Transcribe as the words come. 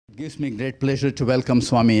gives me great pleasure to welcome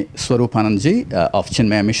Swami Swaroopananda of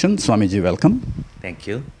Chinmaya Mission. Swamiji, welcome. Thank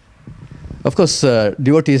you. Of course,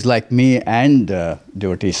 devotees like me and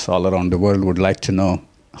devotees all around the world would like to know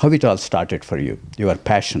how it all started for you, your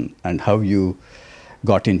passion, and how you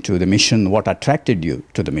got into the mission, what attracted you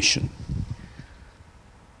to the mission.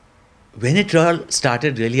 When it all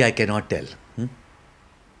started, really, I cannot tell.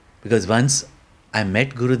 Because once I met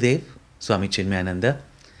Gurudev, Swami Chinmayananda,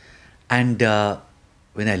 and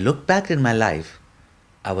when I look back in my life,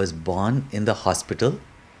 I was born in the hospital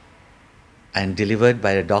and delivered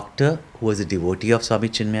by a doctor who was a devotee of Swami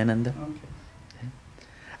Chinmayananda. Okay.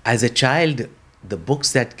 As a child, the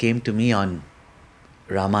books that came to me on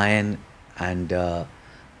Ramayana and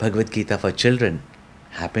Bhagavad Gita for children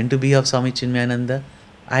happened to be of Swami Chinmayananda.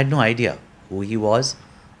 I had no idea who he was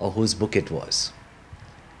or whose book it was.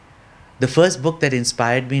 The first book that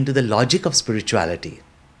inspired me into the logic of spirituality,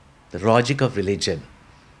 the logic of religion,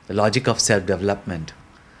 the logic of self-development.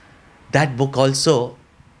 That book also,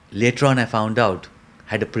 later on I found out,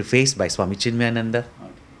 had a preface by Swami Chinmayananda.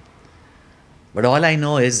 Okay. But all I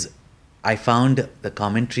know is I found the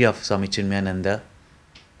commentary of Swami Chinmayananda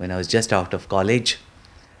when I was just out of college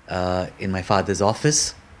in my father's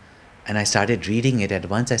office, and I started reading it, and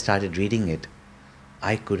once I started reading it,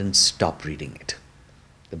 I couldn't stop reading it.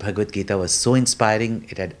 The Bhagavad Gita was so inspiring,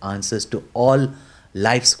 it had answers to all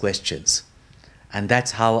life's questions. And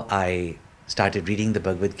that's how I started reading the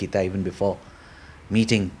Bhagavad Gita even before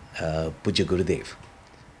meeting Puja Gurudev.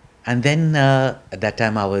 And then at that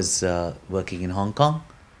time I was working in Hong Kong,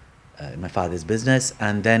 in my father's business,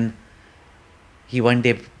 and then he one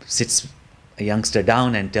day sits a youngster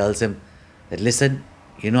down and tells him that, listen,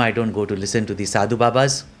 you know I don't go to listen to these sadhu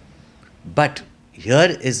babas, but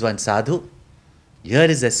here is one sadhu, here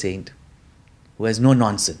is a saint who has no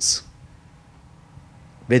nonsense,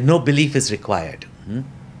 where no belief is required,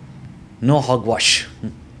 no hogwash.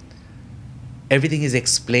 Everything is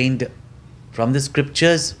explained from the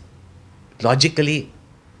scriptures, logically,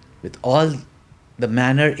 with all the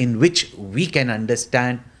manner in which we can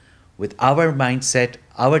understand with our mindset,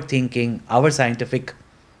 our thinking, our scientific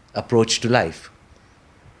approach to life.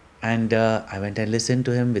 And I went and listened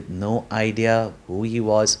to him with no idea who he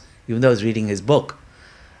was, even though I was reading his book,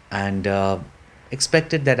 and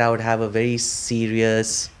expected that I would have a very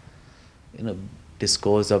serious,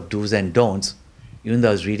 discourse of do's and don'ts, even though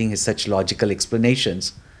I was reading his such logical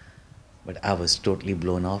explanations. But I was totally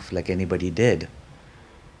blown off, like anybody did,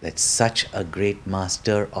 that such a great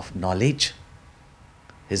master of knowledge,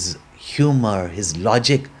 his humor, his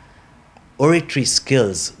logic, oratory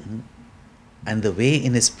skills, and the way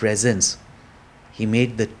in his presence he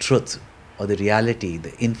made the truth or the reality,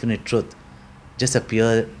 the infinite truth, just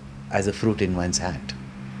appear as a fruit in one's hand.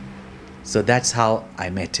 So that's how I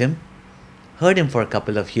met him, heard him for a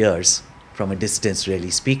couple of years, from a distance really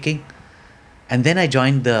speaking, and then I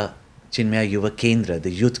joined the Chinmaya Yuva Kendra, the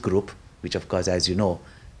youth group, which of course, as you know,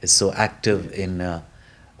 is so active in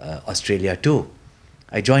Australia too.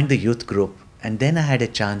 I joined the youth group, and then I had a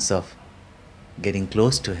chance of getting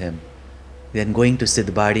close to him, then going to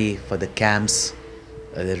Siddhbadi for the camps,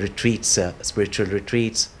 the retreats, spiritual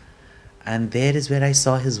retreats. And there is where I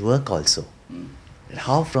saw his work also.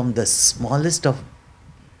 How from the smallest of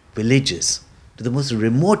villages to the most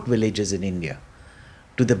remote villages in India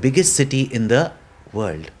to the biggest city in the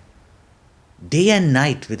world, day and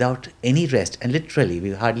night without any rest, and literally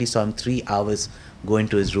we hardly saw him 3 hours go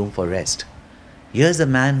into his room for rest. Here's a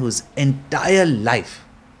man whose entire life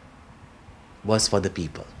was for the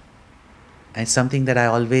people. And it's something that I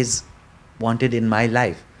always wanted in my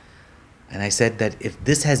life. And I said that if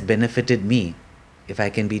this has benefited me, if I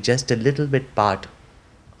can be just a little bit part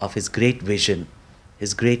of his great vision,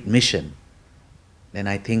 his great mission, then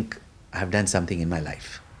I think I have done something in my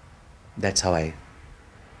life. That's how I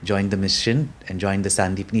joined the mission and joined the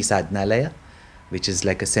Sandipni Sadhanalaya, which is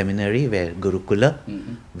like a seminary where Gurukula,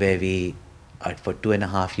 where we for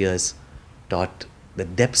 2.5 years taught the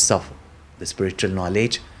depths of the spiritual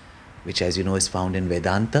knowledge, which, as you know, is found in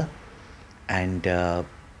Vedanta. And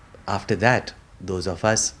after that, those of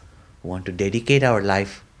us who want to dedicate our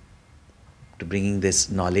life to bringing this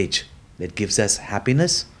knowledge that gives us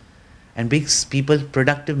happiness and makes people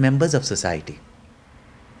productive members of society.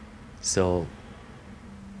 So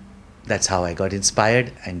that's how I got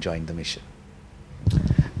inspired and joined the mission.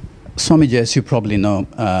 Swamiji, as you probably know,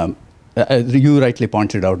 you rightly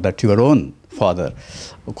pointed out that your own father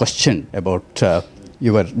questioned about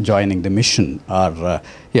you were joining the mission, or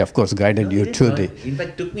he of course guided you to the... In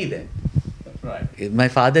fact, took me there. Right. My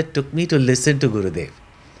father took me to listen to Gurudev,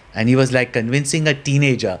 and he was like convincing a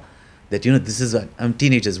teenager that, this is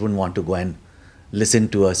teenagers wouldn't want to go and listen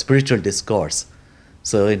to a spiritual discourse.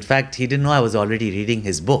 So in fact, he didn't know I was already reading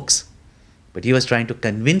his books. But he was trying to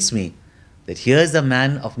convince me that here's a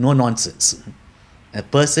man of no nonsense, a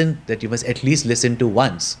person that you must at least listen to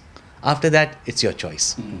once. After that, it's your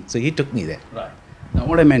choice. So he took me there. Right. Now,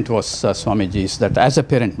 what I meant was, Swamiji, is that as a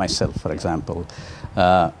parent myself, for example,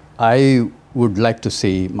 I would like to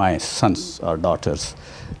see my sons or daughters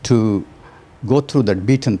to go through that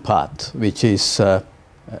beaten path, which is,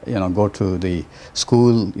 go to the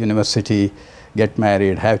school, university, get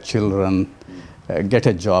married, have children, get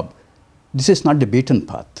a job. This is not the beaten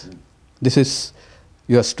path. This is,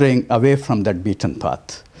 you are straying away from that beaten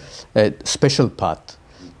path, a special path.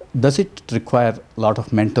 Does it require a lot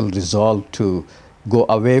of mental resolve to go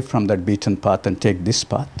away from that beaten path and take this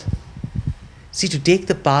path? See, to take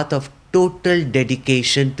the path of total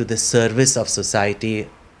dedication to the service of society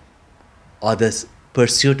or the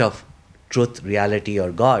pursuit of truth, reality,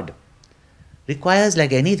 or God requires,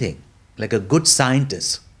 like anything, like a good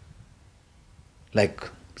scientist, like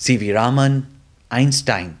C.V. Raman,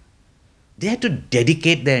 Einstein. They had to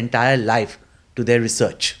dedicate their entire life to their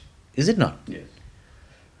research. Is it not? Yes.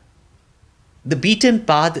 The beaten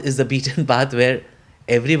path is the beaten path where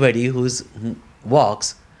everybody who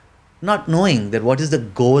walks not knowing that what is the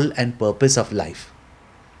goal and purpose of life.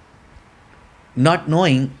 Not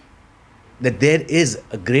knowing that there is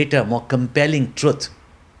a greater, more compelling truth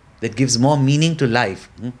that gives more meaning to life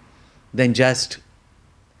than just,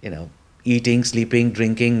 eating, sleeping,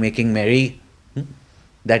 drinking, making merry.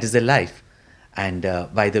 That is the life. And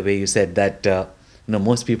by the way, you said that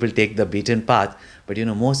most people take the beaten path, but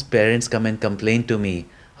most parents come and complain to me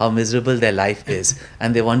how miserable their life is,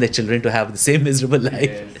 and they want their children to have the same miserable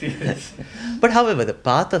life. Yes. But however, the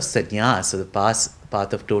path of sannyas, or the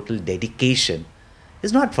path of total dedication,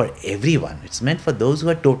 is not for everyone. It's meant for those who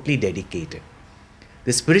are totally dedicated.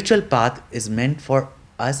 The spiritual path is meant for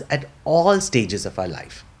us at all stages of our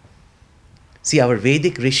life. See, our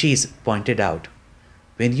Vedic rishis pointed out,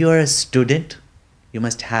 when you are a student, you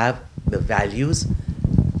must have the values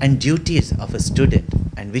and duties of a student,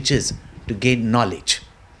 and which is to gain knowledge,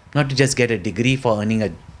 not to just get a degree for earning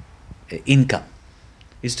an income.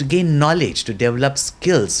 It's to gain knowledge, to develop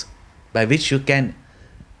skills by which you can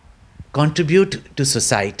contribute to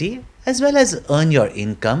society as well as earn your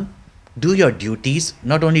income, do your duties,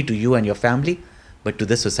 not only to you and your family, but to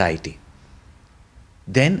the society.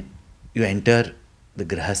 Then you enter the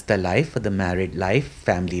grahastha life, or the married life,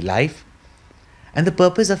 family life. And the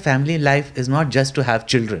purpose of family life is not just to have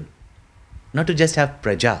children, not to just have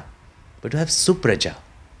praja, but to have supraja.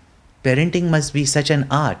 Parenting must be such an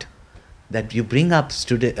art that you bring up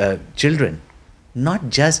children not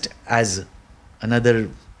just as another,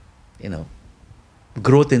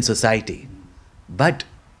 growth in society, but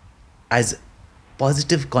as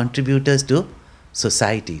positive contributors to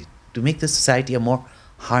society, to make the society a more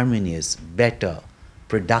harmonious, better,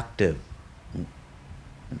 productive.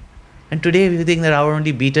 And today we think that our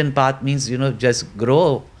only beaten path means, just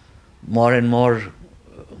grow more and more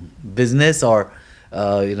business, or,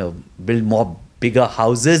 build more bigger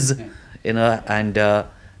houses, and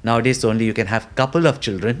nowadays only you can have couple of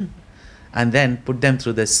children and then put them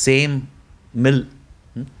through the same mill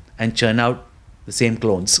and churn out the same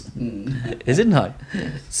clones. Is it not?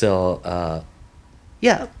 So,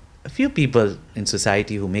 a few people in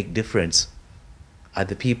society who make difference are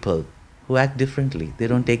the people who act differently. They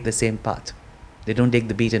don't take the same path. They don't take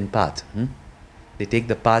the beaten path. They take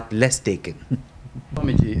the path less taken.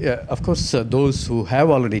 Swamiji, of course, those who have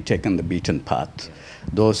already taken the beaten path,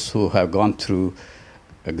 those who have gone through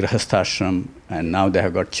a grahasthashram and now they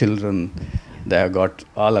have got children, they have got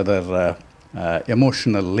all other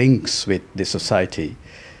emotional links with the society,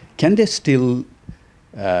 can they still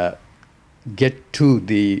get to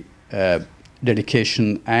the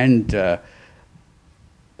dedication and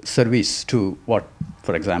service to what,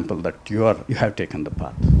 for example, that you have taken the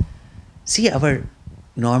path? See, our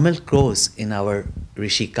normal course in our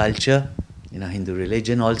rishi culture, in our Hindu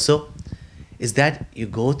religion also, is that you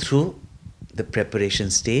go through the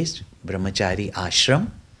preparation stage, brahmachari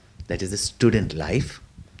ashram, that is the student life.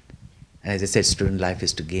 And as I said, student life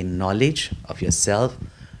is to gain knowledge of yourself,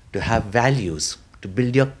 to have values, to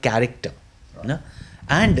build your character,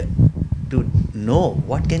 and to know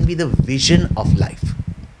what can be the vision of life.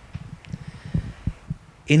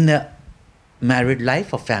 In a married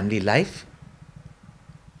life or family life,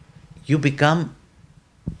 you become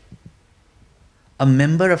a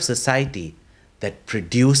member of society that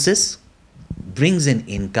produces, brings in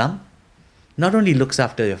income, not only looks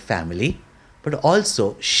after your family, but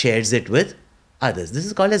also shares it with others. This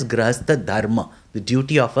is called as grahastha dharma, the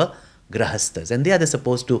duty of a grahasthas, and they are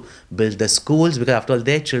supposed to build the schools, because after all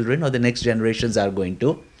their children or the next generations are going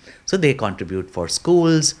to, so they contribute for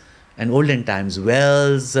schools and olden times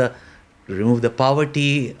wells, to remove the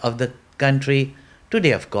poverty of the country.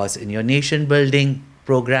 Today, of course, in your nation building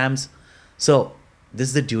programs. So this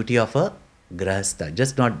is the duty of a grahastha,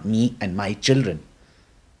 just not me and my children,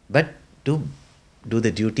 but to do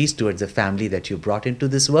the duties towards the family that you brought into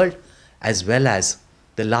this world, as well as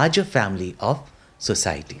the larger family of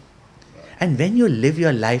society. And when you live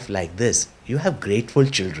your life like this, you have grateful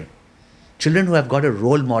children. Children who have got a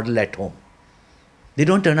role model at home. They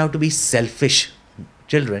don't turn out to be selfish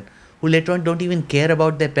children who later on don't even care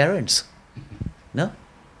about their parents. No?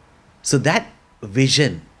 So that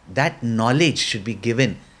vision, that knowledge should be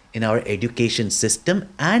given in our education system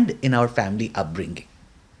and in our family upbringing.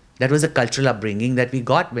 That was a cultural upbringing that we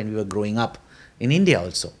got when we were growing up in India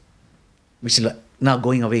also, which is now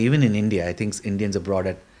going away even in India. I think Indians abroad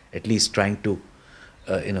are at least trying to,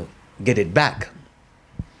 get it back.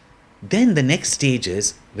 Then the next stage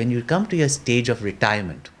is when you come to your stage of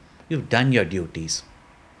retirement. You've done your duties.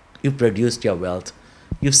 You've produced your wealth.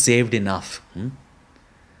 You've saved enough.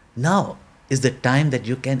 Now is the time that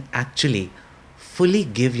you can actually fully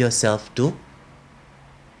give yourself to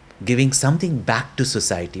giving something back to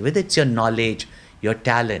society, whether it's your knowledge, your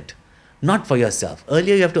talent, not for yourself.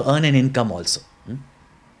 Earlier you have to earn an income also.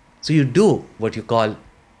 So you do what you call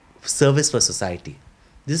service for society.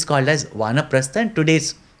 This is called as vanaprastha in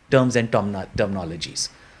today's terms and terminologies.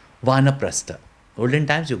 Vanaprastha. Olden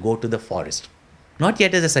times you go to the forest. Not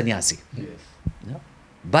yet as a sannyasi. Yes. No?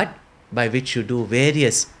 But by which you do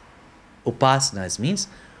various upasanas, means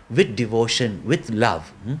with devotion, with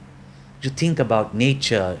love. You think about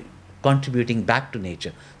nature, contributing back to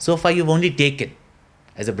nature. So far you've only taken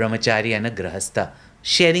as a brahmachari and a grahastha,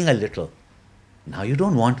 sharing a little. Now you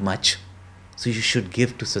don't want much. So you should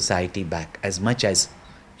give to society back as much as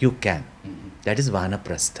you can. That is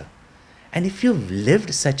vanaprastha. And if you've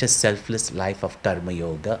lived such a selfless life of karma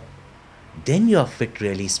yoga, then you are fit,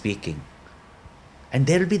 really speaking. And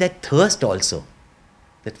there will be that thirst also,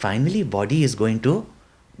 that finally body is going to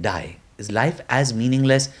die. Is life as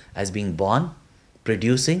meaningless as being born,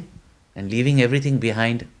 producing, and leaving everything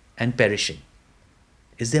behind and perishing?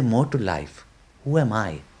 Is there more to life? Who am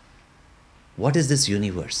I? What is this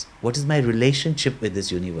universe? What is my relationship with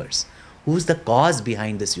this universe? Who is the cause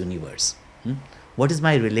behind this universe? What is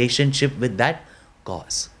my relationship with that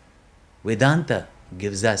cause? Vedanta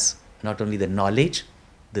gives us not only the knowledge,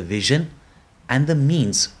 the vision, and the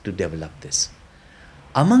means to develop this.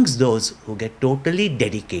 Amongst those who get totally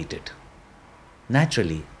dedicated,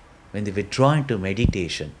 naturally, when they withdraw into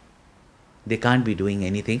meditation, they can't be doing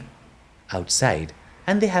anything outside,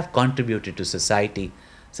 and they have contributed to society.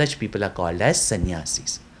 Such people are called as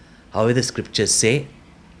sannyasis. However, the scriptures say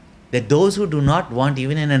that those who do not want,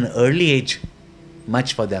 even in an early age,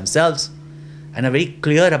 much for themselves and are very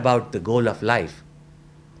clear about the goal of life,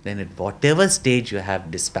 then at whatever stage you have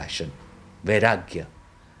dispassion, vairagya,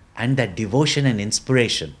 and that devotion and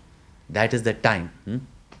inspiration, that is the time.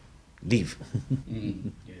 Leave.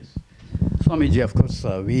 Yes. Swamiji, of course,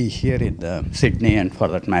 we here in Sydney, and for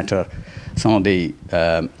that matter, some of the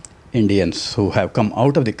Indians who have come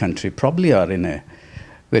out of the country probably are in a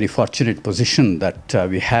very fortunate position that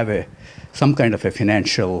we have some kind of a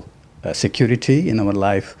financial security in our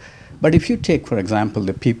life. But if you take, for example,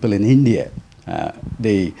 the people in India,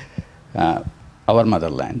 our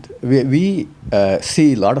motherland, we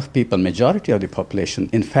see a lot of people, majority of the population,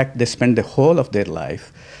 in fact, they spend the whole of their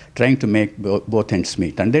life trying to make both ends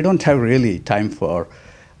meet. And they don't have really time for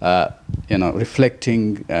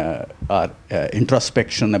reflecting or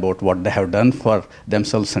introspection about what they have done for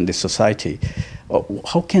themselves and the society.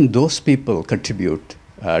 How can those people contribute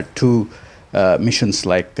to missions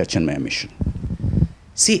like Chinmaya Mission?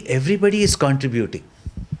 See, everybody is contributing.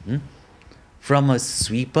 From a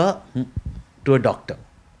sweeper to a doctor.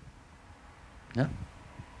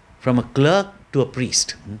 From a clerk to a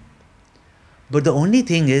priest. But the only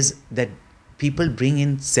thing is that people bring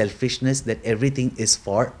in selfishness, that everything is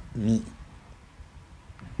for me.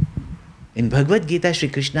 In Bhagavad Gita, Shri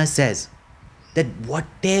Krishna says that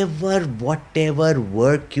whatever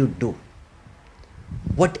work you do,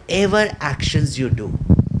 whatever actions you do,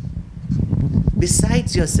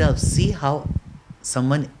 besides yourself, see how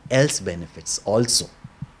someone else benefits also.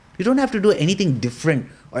 You don't have to do anything different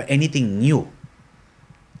or anything new.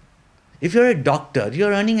 If you're a doctor,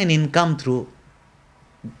 you're earning an income through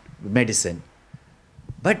medicine,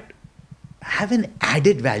 but have an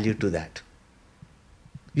added value to that.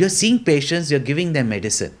 You're seeing patients, you're giving them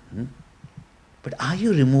medicine, but are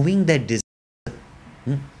you removing that disease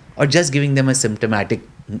or just giving them a symptomatic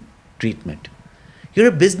treatment. You're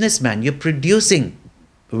a businessman. You're producing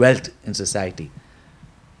wealth in society.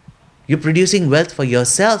 You're producing wealth for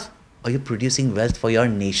yourself, or you're producing wealth for your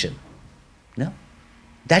nation. No?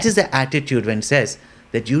 That is the attitude when it says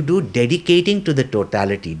that you do dedicating to the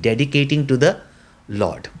totality, dedicating to the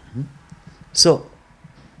Lord. So,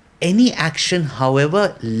 any action,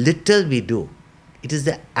 however little we do, it is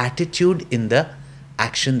the attitude in the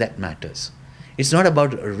action that matters. It's not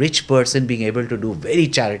about a rich person being able to do very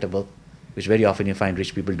charitable, which very often you find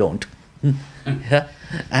rich people don't. Yeah?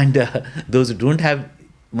 And those who don't have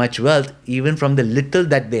much wealth, even from the little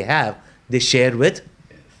that they have, they share with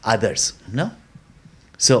others. No?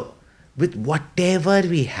 So, with whatever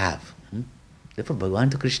we have, therefore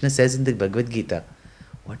Bhagavan Krishna says in the Bhagavad Gita,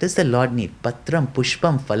 what does the Lord need? Patram,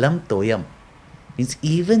 pushpam, phalam, toyam. Means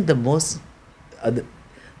even the most, the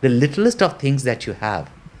littlest of things that you have,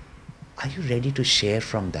 are you ready to share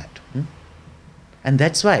from that? And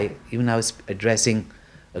that's why, even I was addressing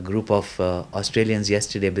a group of Australians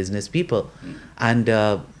yesterday, business people, and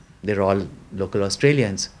they're all local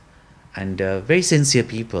Australians, and very sincere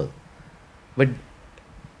people. But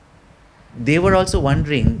they were also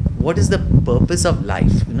wondering, what is the purpose of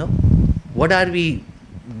life? What are we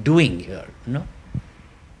doing here?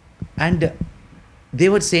 And they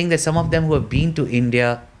were saying that some of them who have been to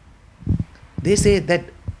India, they say that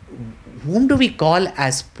whom do we call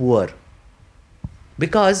as poor?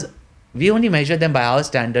 Because we only measure them by our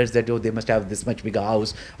standards that, oh, they must have this much bigger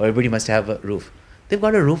house, or everybody must have a roof. They've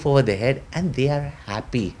got a roof over their head and they are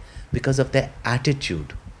happy because of their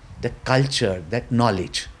attitude, the culture, that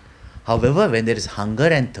knowledge. However, when there is hunger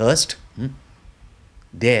and thirst,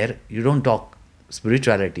 there you don't talk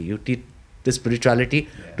spirituality. You teach the spirituality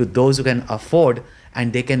to those who can afford,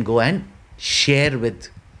 and they can go and share with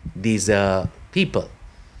these people.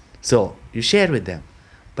 So you share with them.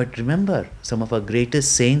 But remember, some of our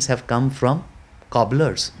greatest saints have come from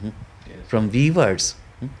cobblers, from weavers,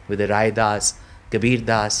 with the Rai Das, Kabir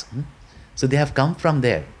Das. So they have come from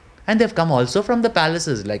there. And they have come also from the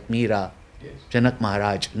palaces like Meera, Janak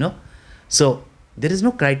Maharaj. So there is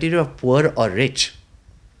no criteria of poor or rich.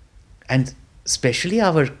 And especially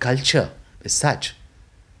our culture is such.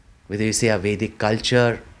 Whether you say our Vedic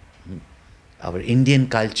culture, our Indian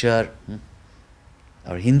culture,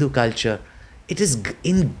 our Hindu culture, it is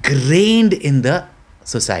ingrained in the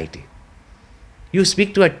society. You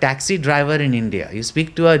speak to a taxi driver in India, you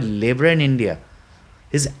speak to a laborer in India,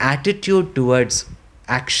 his attitude towards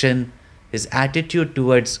action, his attitude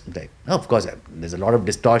towards, of course, there's a lot of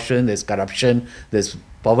distortion, there's corruption, there's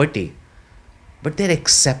poverty, but their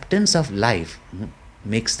acceptance of life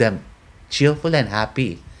makes them cheerful and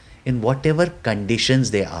happy in whatever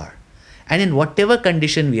conditions they are. And in whatever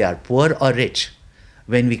condition we are, poor or rich,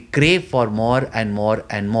 when we crave for more and more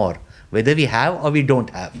and more, whether we have or we don't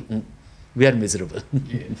have, we are miserable.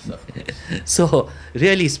 Yes, so,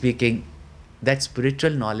 really speaking, that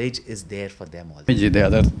spiritual knowledge is there for them also. The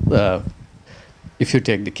other, if you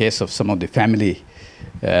take the case of some of the family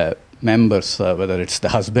members, whether it's the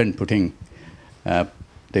husband putting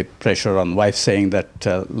the pressure on wife, saying that,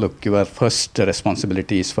 look, your first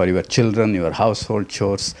responsibility is for your children, your household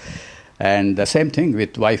chores, and the same thing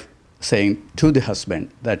with wife saying to the husband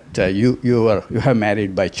that you have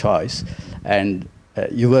married by choice, and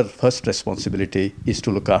your first responsibility is to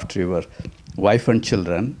look after your wife and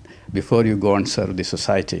children before you go and serve the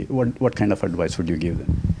society. What kind of advice would you give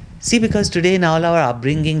them? See, because today in all our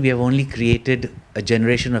upbringing, we have only created a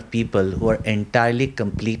generation of people who are entirely,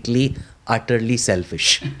 completely, utterly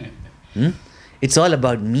selfish. It's all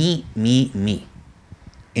about me, me, me.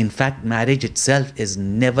 In fact, marriage itself is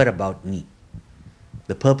never about me.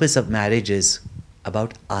 The purpose of marriage is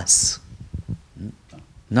about us,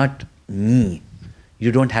 not me.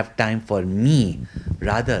 You don't have time for me.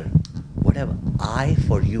 Rather, whatever I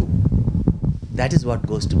for you, that is what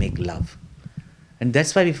goes to make love. And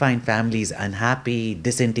that's why we find families unhappy,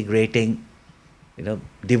 disintegrating,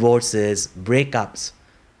 divorces, breakups.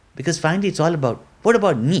 Because finally it's all about, what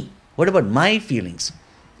about me? What about my feelings?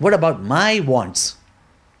 What about my wants?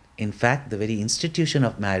 In fact, the very institution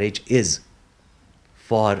of marriage is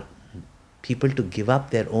for people to give up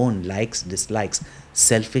their own likes, dislikes,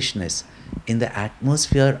 selfishness in the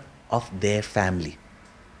atmosphere of their family.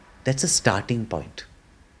 That's a starting point.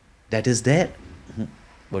 That is there,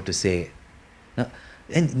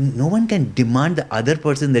 and no one can demand the other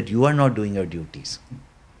person that you are not doing your duties.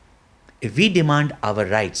 If we demand our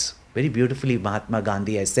rights, very beautifully Mahatma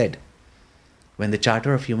Gandhi has said, when the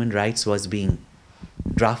Charter of Human Rights was being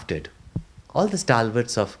drafted, all the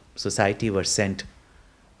stalwarts of society were sent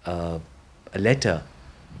a letter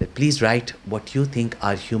that please write what you think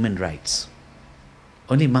are human rights.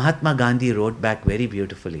 Only Mahatma Gandhi wrote back very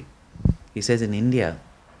beautifully. He says, in India,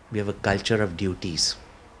 we have a culture of duties,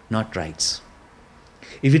 not rights.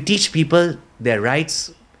 If you teach people their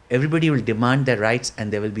rights, everybody will demand their rights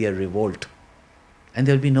and there will be a revolt. And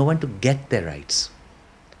there will be no one to get their rights.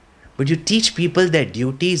 But you teach people their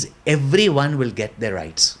duties, everyone will get their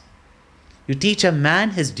rights. You teach a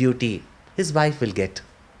man his duty, his wife will get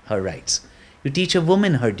her rights. You teach a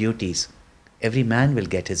woman her duties, every man will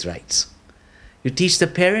get his rights. You teach the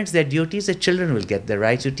parents their duties, the children will get their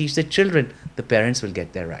rights. You teach the children, the parents will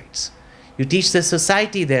get their rights. You teach the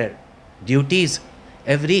society their duties,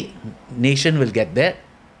 every nation will get their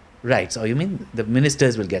rights. Or you mean the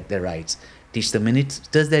ministers will get their rights. Teach the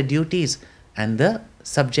ministers their duties and the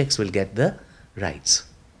subjects will get the rights.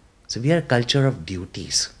 So we are a culture of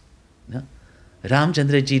duties. No?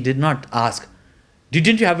 Ramchandra ji did not ask,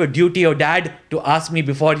 didn't you have a duty, or dad, to ask me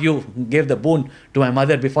before you gave the boon to my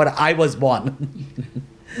mother before I was born?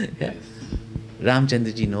 Yeah.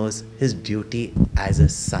 Ramchandra ji knows his duty as a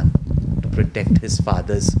son to protect his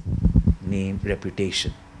father's name,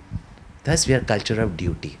 reputation. Thus we are a culture of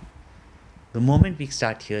duty. The moment we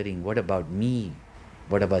start hearing, what about me?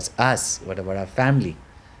 What about us? What about our family?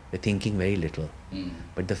 We're thinking very little.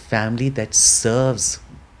 But the family that serves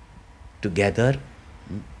together,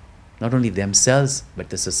 not only themselves, but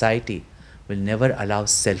the society, will never allow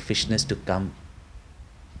selfishness to come.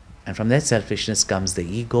 And from that selfishness comes the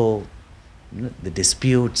ego, the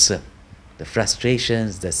disputes, the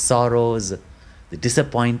frustrations, the sorrows, the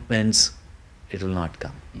disappointments. It will not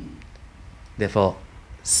come. Therefore,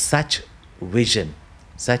 such vision,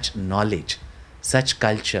 such knowledge, such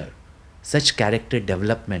culture, such character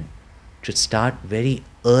development should start very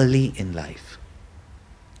early in life.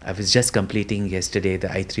 I was just completing yesterday the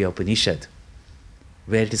Aitreya Upanishad,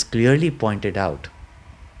 where it is clearly pointed out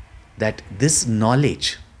that this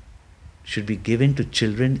knowledge should be given to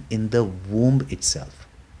children in the womb itself.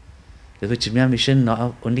 The Chinmaya Mission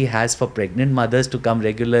not only has for pregnant mothers to come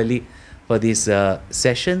regularly for these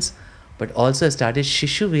sessions, but also started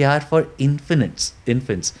Shishu Vihar for infants. We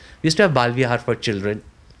used to have Bal Vihar for children.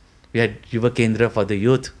 We had Yuva Kendra for the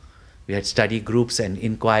youth. We had study groups and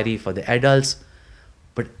inquiry for the adults.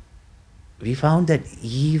 But we found that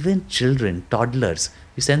even children, toddlers,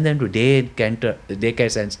 we send them to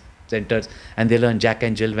daycare centers and they learn Jack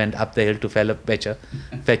and Jill went up the hill to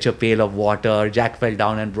fetch a pail of water. Jack fell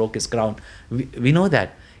down and broke his crown. We know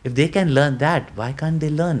that. If they can learn that, why can't they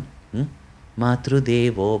learn? Matru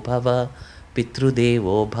Devo Bhava, Pitru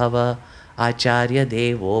Devo Bhava, Acharya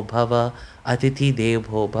Devo Bhava, Atithi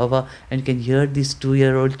Devo Bhava. And you can hear these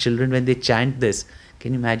 2-year-old children when they chant this.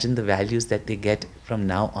 Can you imagine the values that they get from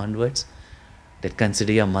now onwards? That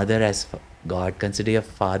consider your mother as God, consider your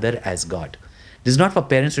father as God. This is not for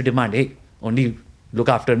parents to demand, hey, only look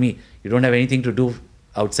after me. You don't have anything to do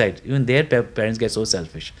outside. Even their parents get so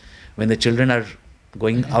selfish. When the children are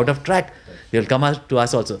going out of track, they'll come up to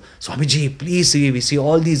us also. Swamiji, please see, we see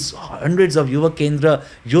all these hundreds of Yuva Kendra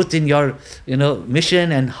youth in your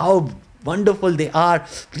mission and how wonderful they are.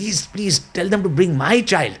 Please tell them to bring my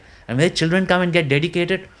child. And when the children come and get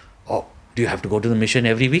dedicated, oh, do you have to go to the mission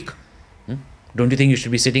every week? Don't you think you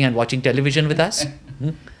should be sitting and watching television with us?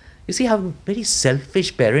 You see how very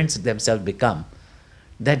selfish parents themselves become.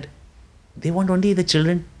 That they want only the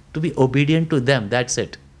children to be obedient to them, that's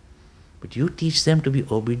it. But you teach them to be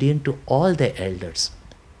obedient to all their elders.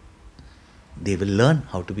 They will learn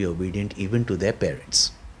how to be obedient even to their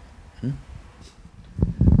parents.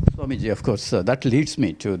 Swamiji, of course, that leads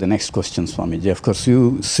me to the next question, Swamiji. Of course,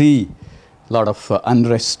 you see a lot of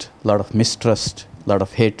unrest, a lot of mistrust, a lot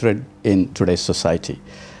of hatred in today's society.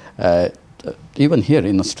 Even here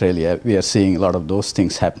in Australia, we are seeing a lot of those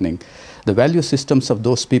things happening. The value systems of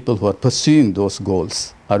those people who are pursuing those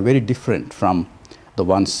goals are very different from the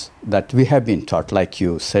ones that we have been taught, like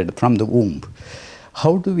you said, from the womb.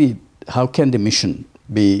 How can the mission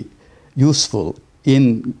be useful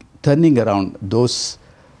in turning around those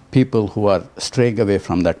people who are straying away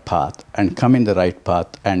from that path and come in the right path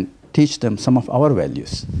and teach them some of our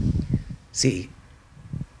values? See,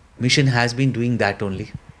 mission has been doing that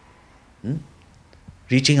only.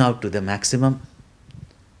 Reaching out to the maximum.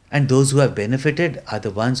 And those who have benefited are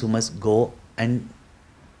the ones who must go and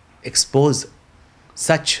expose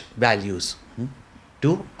such values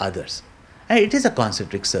to others. And it is a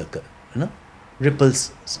concentric circle.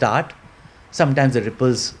 Ripples start. Sometimes the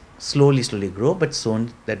ripples slowly grow, but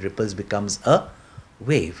soon that ripples becomes a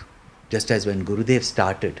wave. Just as when Gurudev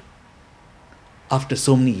started, after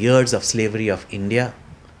so many years of slavery of India,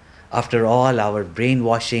 after all our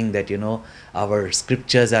brainwashing that, our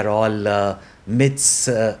scriptures are all myths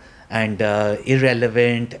and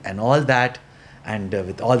irrelevant and all that, and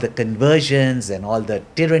with all the conversions and all the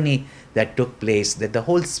tyranny that took place, that the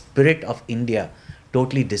whole spirit of India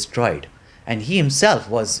totally destroyed. And he himself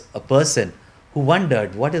was a person who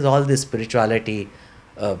wondered, what is all this spirituality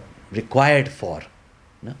required for?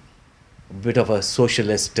 You know? A bit of a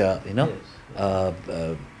socialist,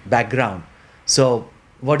 background. So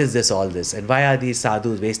what is this, all this? And why are these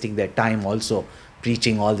sadhus wasting their time also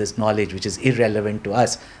preaching all this knowledge which is irrelevant to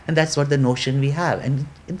us? And that's what the notion we have. And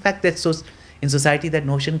in fact, that's so in society, that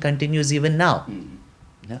notion continues even now.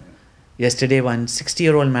 Yeah? Yesterday, one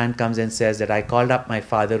 60-year-old man comes and says that I called up my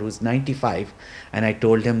father who's 95 and I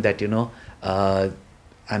told him that,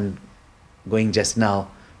 I'm going just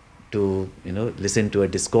now to, listen to a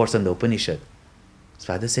discourse on the Upanishad. His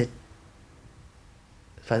father said,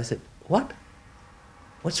 what?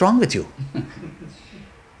 What's wrong with you?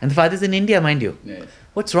 And the father's in India, mind you. Yes.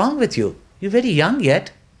 What's wrong with you? You're very young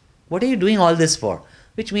yet. What are you doing all this for?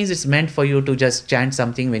 Which means it's meant for you to just chant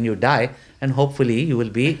something when you die, and hopefully you will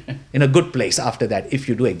be in a good place after that, if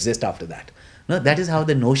you do exist after that. No, that is how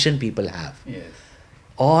the notion people have. Yes.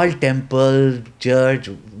 All temple, church,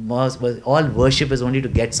 mosque, all worship is only to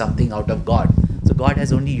get something out of God. So God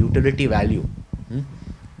has only utility value,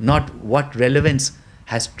 not what relevance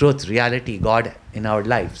has truth, reality, God in our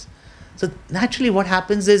lives. So naturally what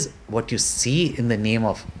happens is, what you see in the name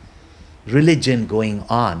of religion going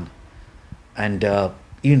on, and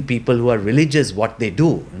even people who are religious, what they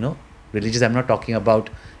do, religious, I'm not talking about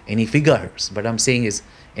any figures, but I'm saying is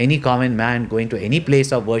any common man going to any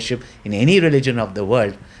place of worship in any religion of the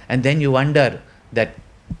world, and then you wonder that,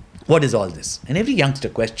 what is all this? And every youngster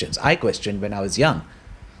questions. I questioned when I was young,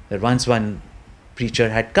 that once one preacher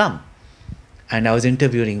had come, and I was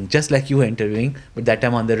interviewing, just like you were interviewing, but that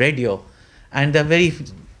time on the radio, and the very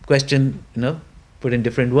question, put in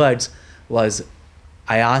different words, was,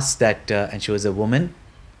 I asked that, and she was a woman,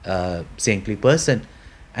 saintly person,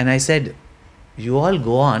 and I said, you all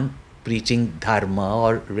go on preaching dharma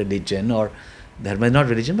or religion, or dharma is not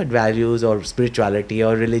religion but values or spirituality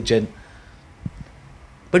or religion,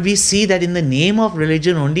 but we see that in the name of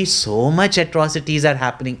religion only so much atrocities are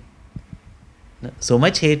happening, so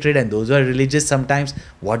much hatred, and those who are religious sometimes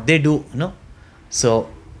what they do, So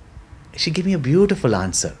she gave me a beautiful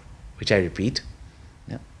answer, which I repeat,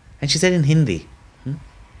 and she said in Hindi,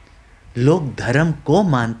 लोग धर्म को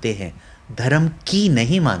मानते हैं, धर्म की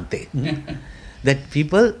नहीं मानते. That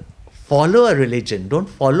people follow a religion, don't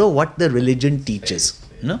follow what the religion teaches.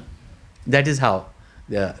 That is how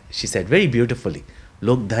she said very beautifully.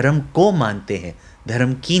 लोग धर्म को मानते हैं,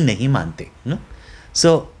 धर्म की नहीं मानते.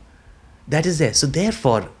 So that is there. So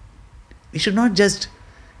therefore, we should not just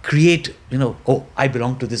create, oh, I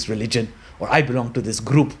belong to this religion, or I belong to this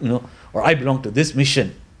group, or I belong to this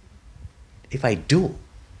mission. If I do,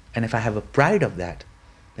 and if I have a pride of that,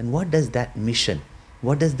 then what does that mission,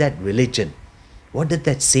 what does that religion, what does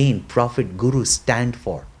that saint, prophet, guru stand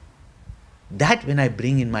for? That when I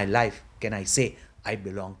bring in my life, can I say, I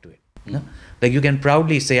belong to it? Like you can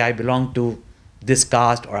proudly say, I belong to this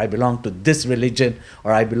caste, or I belong to this religion,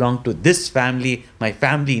 or I belong to this family, my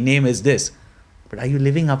family name is this. But are you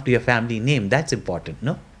living up to your family name? That's important,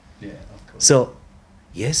 no? Yeah, of course. So,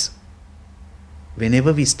 yes,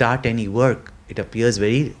 whenever we start any work, it appears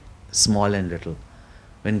very small and little.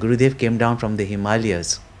 When Gurudev came down from the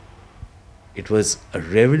Himalayas, it was a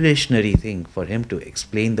revolutionary thing for him to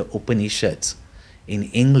explain the Upanishads in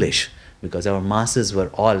English, because our masses were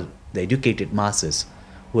all the educated masses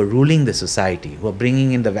who were ruling the society, who were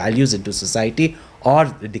bringing in the values into society, or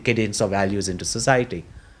the decadence of values into society.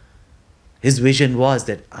 His vision was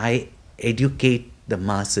that I educate the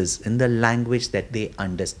masses in the language that they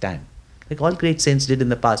understand, like all great saints did in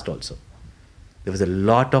the past also. There was a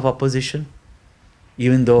lot of opposition,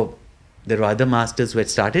 even though there were other masters who had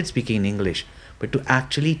started speaking in English, but to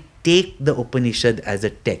actually take the Upanishad as a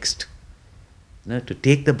text, to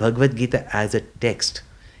take the Bhagavad Gita as a text,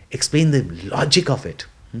 explain the logic of it,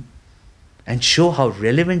 and show how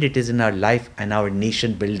relevant it is in our life and our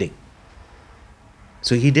nation building.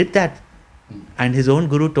 So he did that. And his own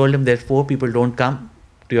guru told him that 4 people don't come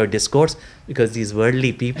to your discourse, because these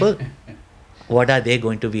worldly people, what are they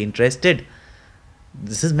going to be interested?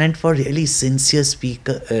 This is meant for really sincere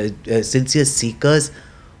sincere seekers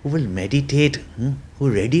who will meditate, who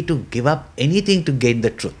are ready to give up anything to gain the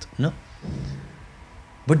truth.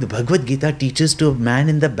 But the Bhagavad Gita teaches to a man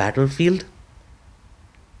in the battlefield,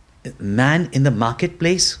 man in the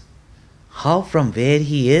marketplace, how from where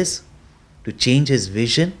he is to change his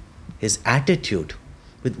vision, his attitude,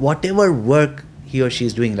 with whatever work he or she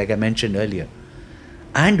is doing, like I mentioned earlier.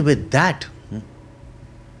 And with that,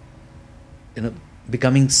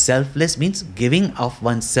 becoming selfless means giving of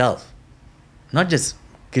oneself. not just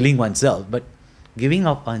killing oneself, but giving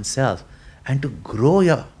up oneself, and to grow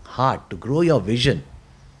your heart, to grow your vision,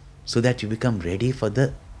 so that you become ready for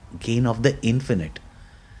the gain of the infinite.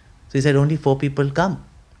 So he said, only 4 people come.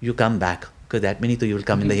 You come back, because that many, you will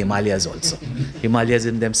come in the Himalayas also. Himalayas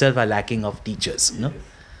in themselves are lacking of teachers. No?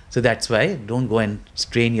 So that's why don't go and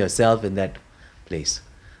strain yourself in that place.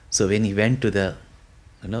 So when he went to the,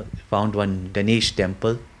 found one Ganesh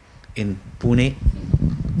temple in Pune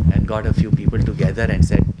and got a few people together and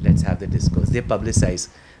said, let's have the discourse. They publicized.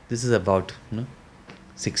 This is about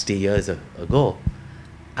 60 years ago.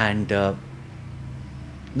 And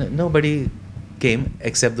nobody came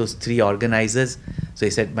except those 3 organizers. So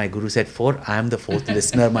he said, my guru said 4, I am the 4th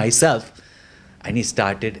listener myself. And he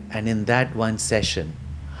started, and in that one session,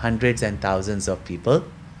 hundreds and thousands of people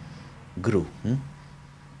grew.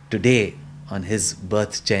 Today, on his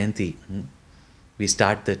birth Jayanti, we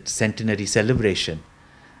start the centenary celebration.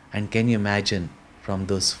 And can you imagine, from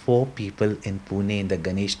those 4 people in Pune in the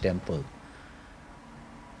Ganesh temple,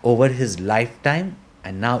 over his lifetime,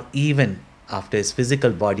 and now even after his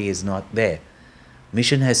physical body is not there,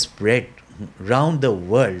 mission has spread round the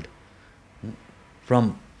world,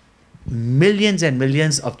 from millions and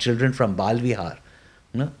millions of children from Bal Vihar,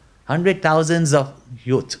 100,000s of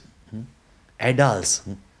youth, adults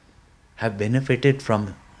have benefited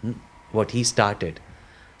from what he started.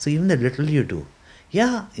 So even the little you do,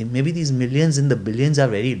 maybe these millions and the billions are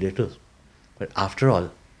very little, but after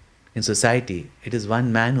all, in society, it is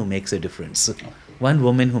one man who makes a difference, one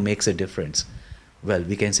woman who makes a difference. Well,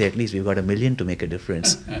 we can say at least we've got 1 million to make a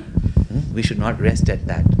difference. We should not rest at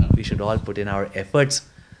that. We should all put in our efforts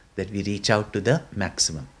that we reach out to the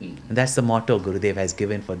maximum. And that's the motto Gurudev has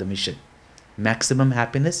given for the mission. Maximum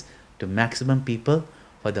happiness to maximum people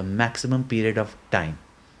for the maximum period of time,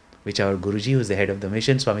 which our Guruji, who is the head of the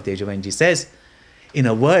mission, Swami Tejavanji, says, in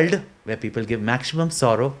a world where people give maximum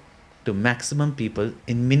sorrow to maximum people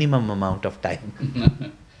in minimum amount of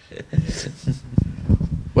time.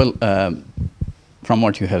 Well, from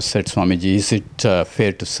what you have said, Swamiji, is it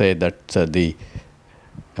fair to say that the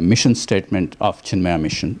mission statement of Chinmaya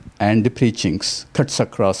Mission and the preachings cuts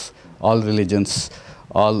across all religions,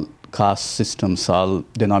 all caste systems, all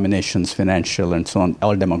denominations, financial and so on,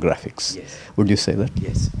 all demographics? Yes. Would you say that?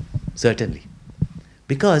 Yes, certainly.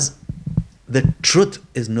 Because the truth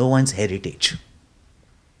is no one's heritage.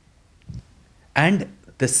 And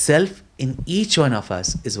the self in each one of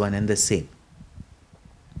us is one and the same.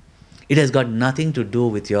 It has got nothing to do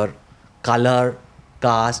with your color,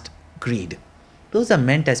 caste, creed. Those are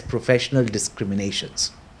meant as professional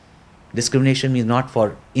discriminations. Discrimination means not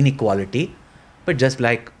for inequality, but just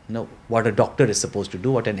like what a doctor is supposed to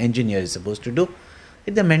do, what an engineer is supposed to do.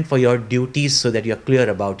 They're meant for your duties so that you're clear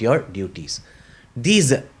about your duties.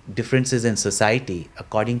 These differences in society,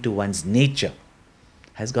 according to one's nature,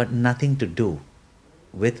 has got nothing to do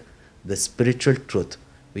with the spiritual truth,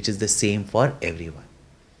 which is the same for everyone.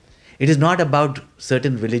 It is not about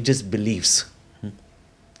certain religious beliefs.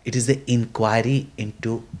 It is the inquiry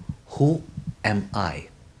into who am I?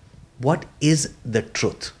 What is the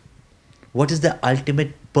truth? What is the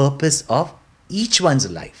ultimate purpose of each one's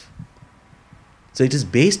life? So it is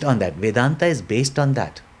based on that. Vedanta is based on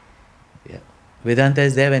that. Vedanta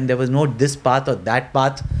is there when there was no this path or that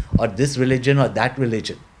path or this religion or that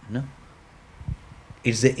religion.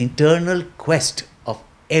 It's the internal quest of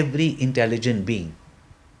every intelligent being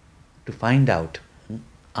to find out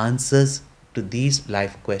answers to these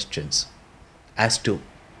life questions as to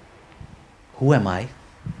who am I?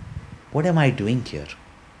 What am I doing here?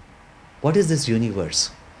 What is this universe?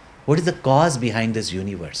 What is the cause behind this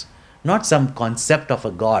universe? Not some concept of a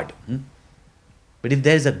God. But if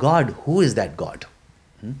there is a God, who is that God?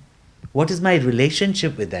 What is my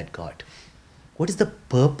relationship with that God? What is the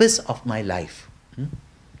purpose of my life?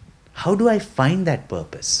 How do I find that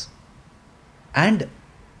purpose? And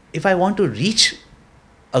if I want to reach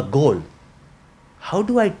a goal, how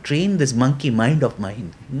do I train this monkey mind of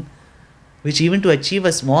mine, which even to achieve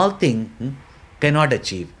a small thing cannot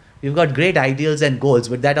achieve? We've got great ideals and goals,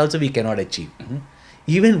 but that also we cannot achieve.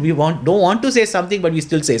 Even we don't want to say something, but we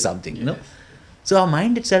still say something. Yes. So our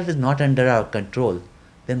mind itself is not under our control.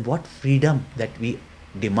 Then what freedom that we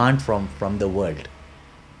demand from the world?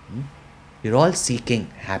 We're all seeking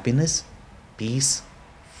happiness, peace,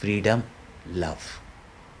 freedom, love.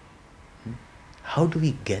 How do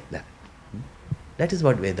we get that? That is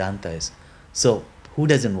what Vedanta is. So who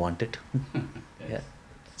doesn't want it?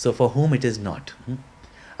 So for whom it is not?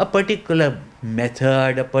 A particular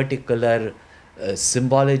method, a particular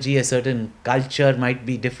symbology, a certain culture might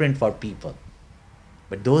be different for people.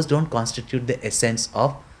 But those don't constitute the essence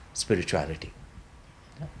of spirituality.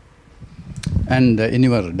 And in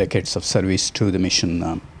your decades of service to the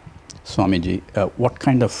mission, Swamiji, what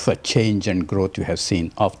kind of change and growth you have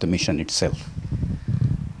seen of the mission itself?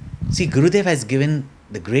 See, Gurudev has given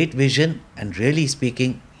the great vision, and really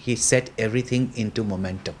speaking, he set everything into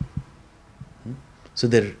momentum. So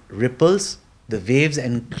the ripples, the waves,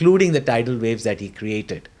 including the tidal waves that he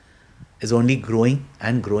created, is only growing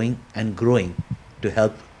and growing and growing to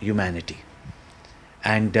help humanity.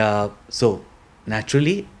 And so,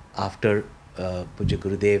 naturally, after Puja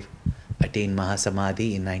Gurudev attained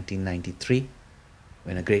Mahasamadhi in 1993,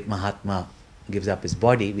 when a great Mahatma gives up his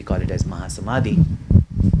body, we call it as Mahasamadhi.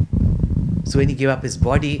 So when he gave up his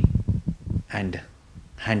body and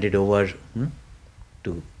handed over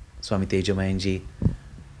to Swami Tejamayanji,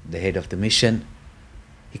 the head of the mission,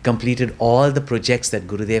 he completed all the projects that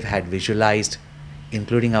Gurudev had visualized,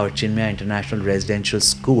 including our Chinmaya International Residential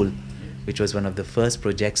School, which was one of the first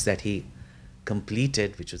projects that he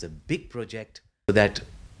completed, which was a big project, so that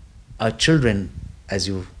our children, as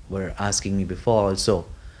you were asking me before also,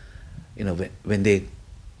 when they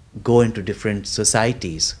go into different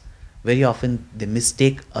societies, very often they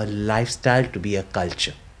mistake a lifestyle to be a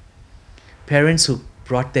culture. Parents who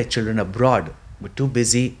brought their children abroad were too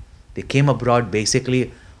busy. They came abroad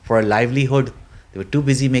basically for a livelihood. They were too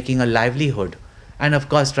busy making a livelihood, and of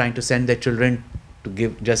course trying to send their children to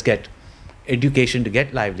get education to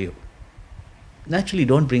get livelihood. Naturally,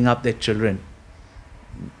 don't bring up their children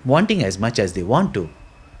wanting as much as they want to,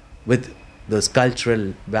 with those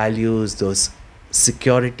cultural values, those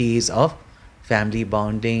securities of family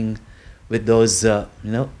bonding, with those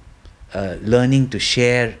learning to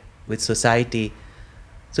share with society.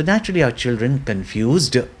 So naturally, our children,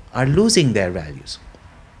 confused, are losing their values.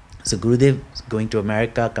 So Gurudev, going to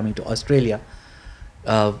America, coming to Australia,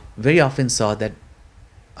 very often saw that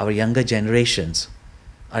our younger generations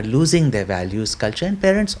are losing their values, culture, and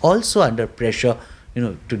parents also under pressure.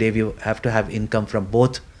 Today we have to have income from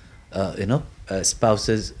both,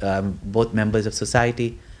 spouses, both members of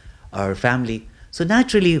society, our family. So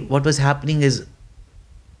naturally, what was happening is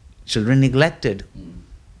children neglected,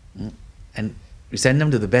 and we send them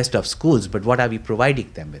to the best of schools, but what are we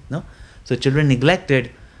providing them with? No, so children neglected,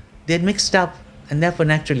 they're mixed up, and therefore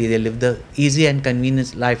naturally they live the easy and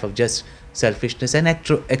convenient life of just selfishness and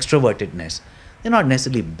extrovertedness. They're not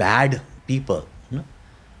necessarily bad people,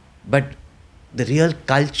 but the real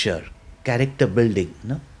culture, character building,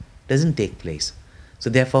 doesn't take place. So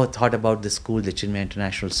therefore, thought about the school, the Chinmaya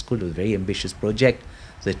International School, was a very ambitious project,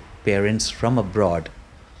 so that parents from abroad,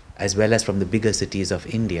 as well as from the bigger cities of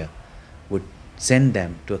India, would send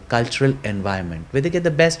them to a cultural environment where they get the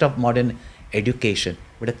best of modern education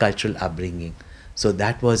with a cultural upbringing. So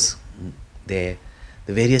that was the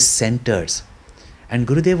various centers. And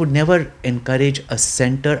Gurudev would never encourage a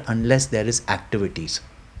center unless there is activities.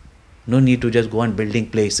 No need to just go on building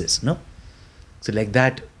places, no? So like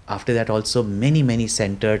that, after that also many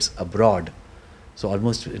centers abroad. So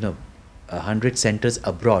almost 100 centers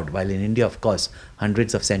abroad, while in India, of course,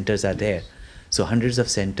 hundreds of centers are there. So hundreds of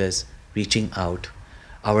centers reaching out.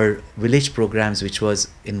 Our village programs, which was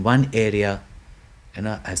in one area,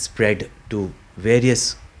 has spread to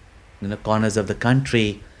various corners of the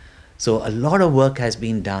country. So a lot of work has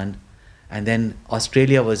been done. And then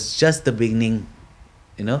Australia was just the beginning,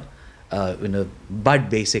 bud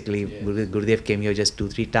basically. Yes. Gurudev came here just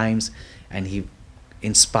 2-3 times, and he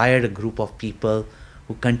inspired a group of people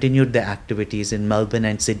who continued their activities in Melbourne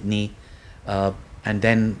and Sydney. And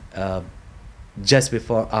then just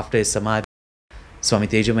after his Samadhi, Swami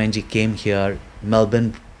Tejamayanji came here.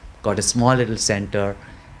 Melbourne got a small little center.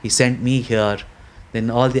 He sent me here. Then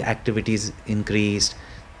all the activities increased.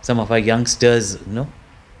 Some of our youngsters, who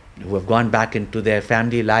have gone back into their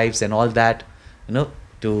family lives and all that,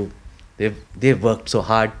 they've worked so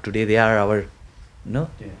hard. Today they are our, yes,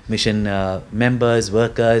 mission members,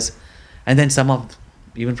 workers. And then some of,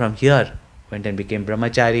 even from here, went and became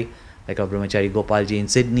brahmachari, like our brahmachari Gopalji in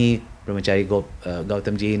Sydney, brahmachari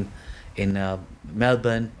Gautamji in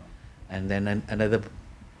Melbourne, and then another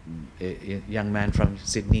young man from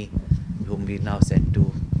Sydney, whom we now sent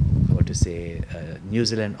to, New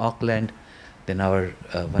Zealand, Auckland. Then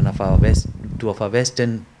two of our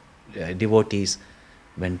Western devotees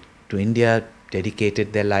went to India,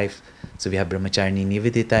 dedicated their life. So we have Brahmacharini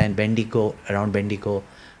Nivedita in Bendigo, around Bendigo.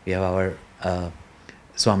 We have our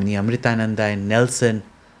Swamini Amritananda in Nelson.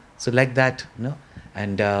 So like that,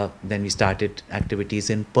 And then we started activities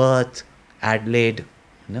in Perth, Adelaide,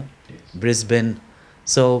 yes, Brisbane.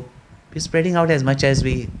 So we're spreading out as much as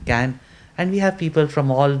we can, and we have people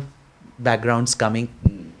from all backgrounds coming.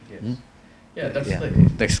 Yes. Yeah, that's the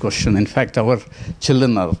next question. In fact, our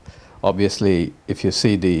children are Obviously, if you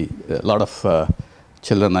see a lot of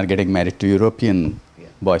children are getting married to European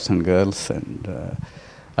boys and girls, and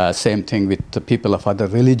same thing with the people of other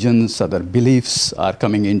religions, other beliefs are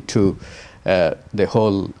coming into the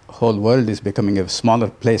whole world is becoming a smaller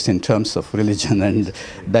place in terms of religion and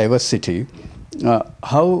diversity.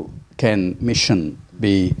 How can mission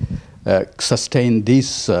be sustain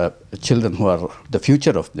these children who are the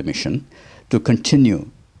future of the mission to continue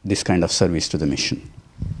this kind of service to the mission?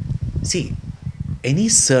 See, any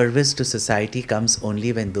service to society comes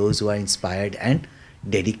only when those who are inspired and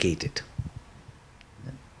dedicated,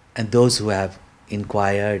 and those who have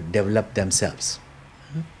inquired, developed themselves.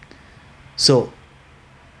 So,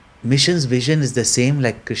 mission's vision is the same,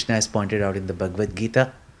 like Krishna has pointed out in the Bhagavad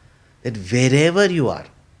Gita, that wherever you are,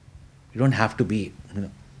 you don't have to be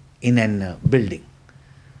in a building.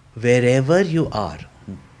 Wherever you are.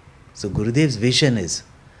 So Gurudev's vision is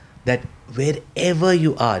that wherever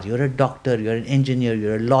you are, you're a doctor, you're an engineer,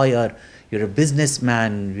 you're a lawyer, you're a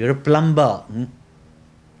businessman, you're a plumber,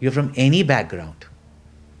 you're from any background.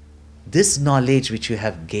 This knowledge which you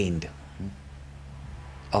have gained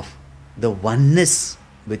of the oneness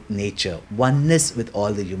with nature, oneness with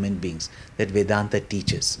all the human beings that Vedanta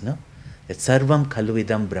teaches, that Sarvam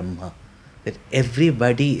Khaluidam Brahma, that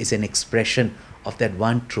everybody is an expression of that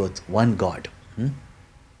one truth, one God.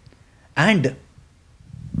 And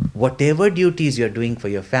whatever duties you're doing for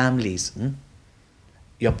your families,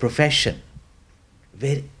 your profession,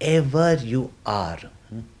 wherever you are,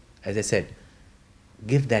 as I said,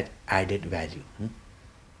 give that added value.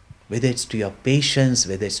 Whether it's to your patients,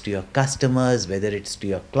 whether it's to your customers, whether it's to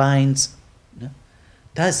your clients.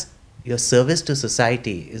 Thus, your service to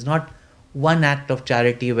society is not one act of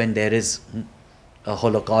charity when there is a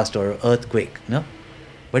Holocaust or earthquake,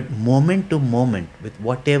 but moment to moment, with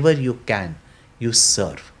whatever you can, you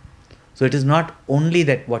serve. So it is not only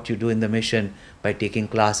that what you do in the mission by taking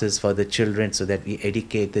classes for the children so that we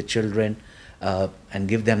educate the children and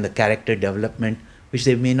give them the character development, which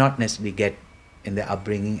they may not necessarily get in their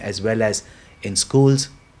upbringing, as well as in schools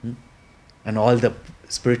and all the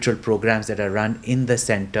spiritual programs that are run in the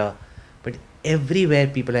center. But everywhere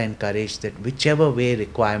people are encouraged that whichever way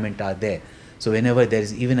requirement are there. So whenever there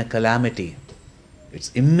is even a calamity,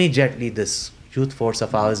 it's immediately this youth force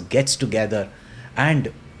of ours gets together,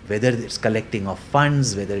 and whether it's collecting of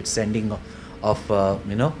funds, whether it's sending of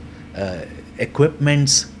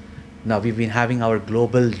equipments. Now we've been having our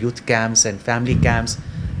global youth camps and family camps,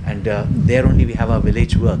 and there only we have our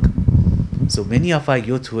village work. So many of our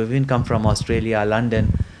youth who have even come from Australia,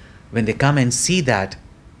 London, when they come and see that,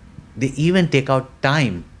 they even take out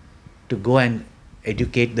time to go and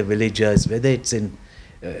educate the villagers, whether it's in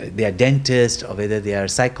they are dentists or whether they are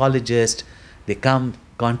psychologists. They come,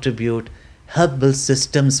 contribute, help build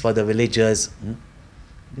systems for the villagers. There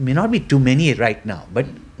may not be too many right now, but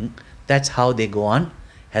that's how they go on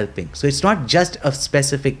helping. So it's not just a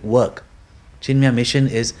specific work. Chinmaya mission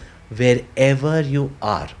is wherever you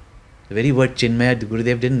are. The very word Chinmaya,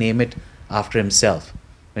 Gurudev didn't name it after himself.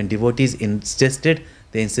 When devotees insisted,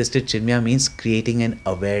 they insisted Chinmaya means creating an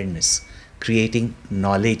awareness, creating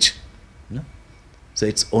knowledge. So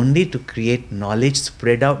it's only to create knowledge,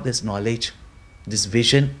 spread out this knowledge, this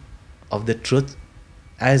vision of the truth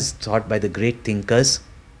as taught by the great thinkers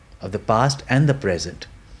of the past and the present,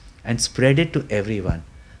 and spread it to everyone,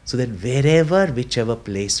 so that wherever, whichever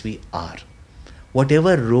place we are,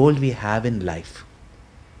 whatever role we have in life,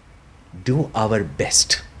 do our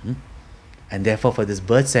best. And therefore for this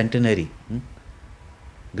birth centenary,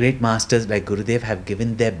 great masters like Gurudev have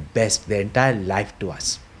given their best, their entire life to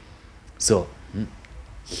us. So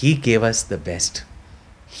he gave us the best.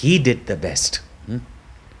 He did the best.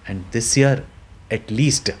 And this year, at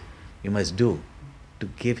least, we must do to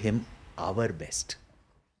give him our best.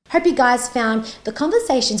 Hope you guys found the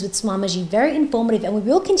conversations with Swamiji very informative, and we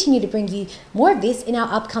will continue to bring you more of this in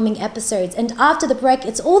our upcoming episodes. And after the break,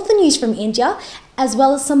 it's all the news from India, as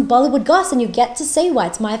well as some Bollywood goss, and you'll get to see why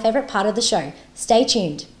it's my favourite part of the show. Stay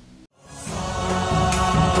tuned.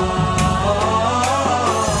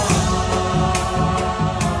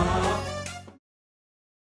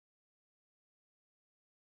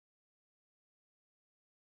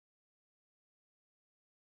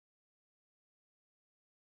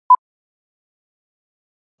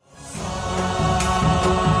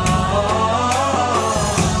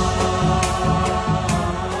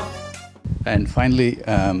 And finally,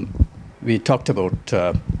 we talked about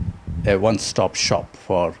a one-stop shop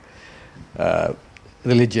for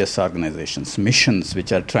religious organizations, missions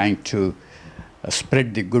which are trying to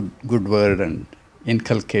spread the good word and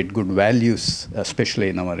inculcate good values, especially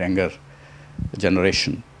in our younger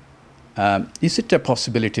generation. Is it a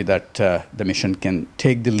possibility that the mission can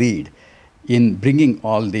take the lead in bringing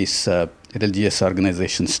all these religious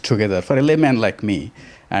organizations together? For a layman like me,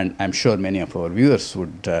 and I'm sure many of our viewers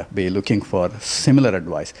would be looking for similar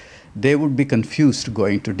advice, they would be confused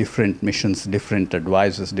going to different missions, different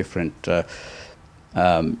advisors, different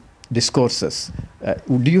discourses.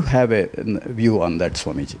 Do you have a view on that,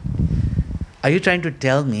 Swamiji? Are you trying to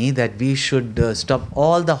tell me that we should stop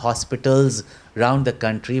all the hospitals around the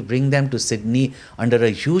country, bring them to Sydney under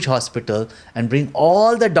a huge hospital, and bring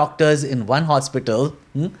all the doctors in one hospital,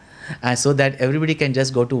 and so that everybody can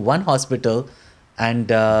just go to one hospital and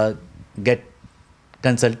get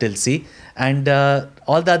consultancy, and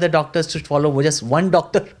all the other doctors should follow just one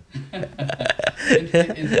doctor?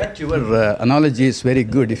 In fact, your analogy is very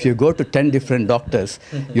good. If you go to 10 different doctors,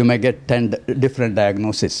 you may get 10 different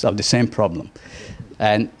diagnoses of the same problem.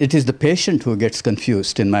 And it is the patient who gets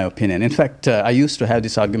confused, in my opinion. In fact, I used to have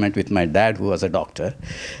this argument with my dad, who was a doctor,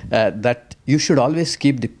 that you should always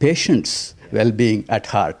keep the patient's well-being at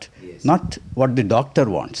heart. Yes. Not what the doctor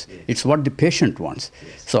wants. Yes. It's what the patient wants.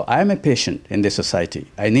 Yes. So I'm a patient in this society.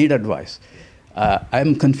 I need advice.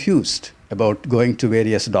 I'm confused about going to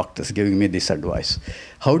various doctors giving me this advice.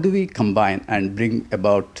 How do we combine and bring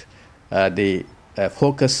about the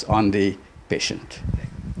focus on the patient?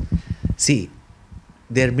 See,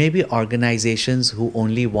 there may be organizations who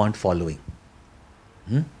only want following.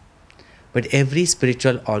 But every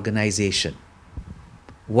spiritual organization,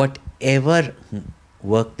 whatever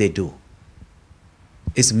work they do,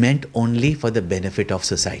 is meant only for the benefit of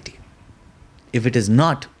society. If it is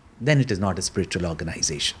not, then it is not a spiritual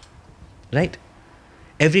organization. Right?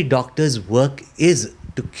 Every doctor's work is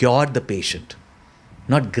to cure the patient,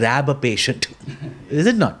 not grab a patient. Is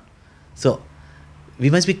it not? So, we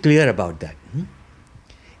must be clear about that.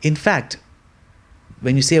 In fact,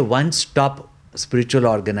 when you say one-stop spiritual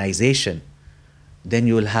organization, then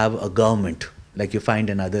you will have a government, like you find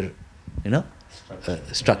in other,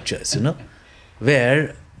 structures,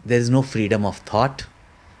 where there is no freedom of thought,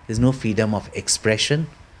 there is no freedom of expression.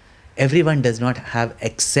 Everyone does not have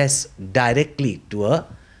access directly to a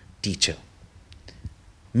teacher.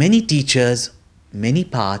 Many teachers, many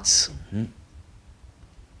paths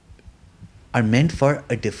are meant for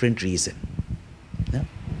a different reason. Yeah?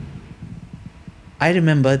 I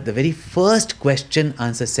remember the very first question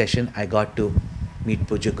answer session I got to meet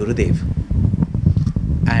Puja Gurudev.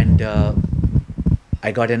 And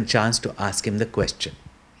I got a chance to ask him the question.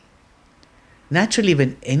 Naturally,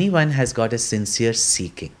 when anyone has got a sincere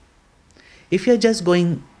seeking, if you're just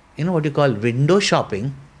going, what you call window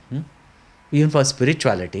shopping, even for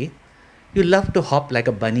spirituality, you love to hop like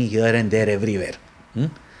a bunny here and there everywhere.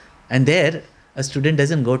 And there, a student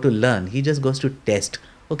doesn't go to learn, he just goes to test.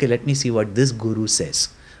 Okay, let me see what this guru says,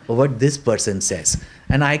 or what this person says.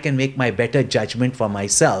 And I can make my better judgment for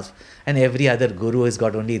myself. And every other guru has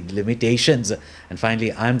got only limitations. And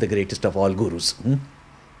finally, I'm the greatest of all gurus.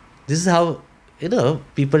 This is how,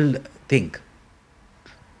 people think.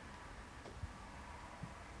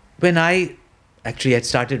 When I actually had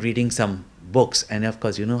started reading some books, and of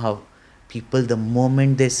course, you know how people, the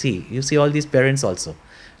moment they see, you see all these parents also,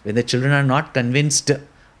 when the children are not convinced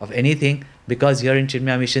of anything, because here in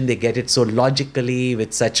Chinmaya Mission, they get it so logically,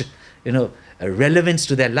 with such, a relevance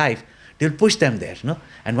to their life, they'll push them there,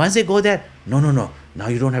 And once they go there, no, now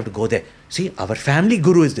you don't have to go there. See, our family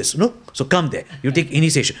guru is this, So come there, you take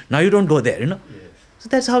initiation. Now you don't go there, Yes. So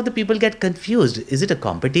that's how the people get confused. Is it a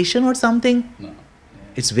competition or something? No.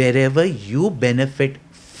 It's wherever you benefit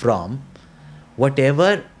from,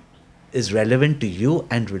 whatever is relevant to you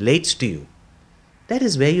and relates to you. That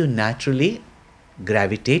is where you naturally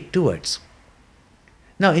gravitate towards.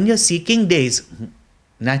 Now, in your seeking days,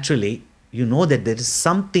 naturally, you know that there is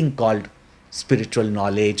something called spiritual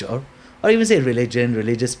knowledge, or even say religion,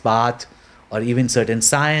 religious path, or even certain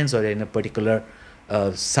science, or in a particular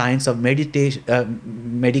science of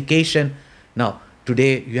medication. Now,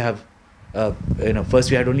 today you have first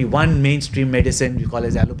we had only one mainstream medicine we call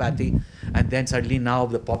as allopathy, and then suddenly now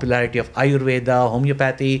the popularity of Ayurveda,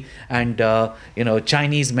 homeopathy, and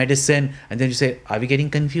Chinese medicine, and then you say, are we getting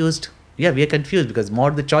confused? Yeah, we are confused, because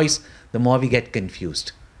more the choice, the more we get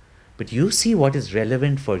confused. But you see what is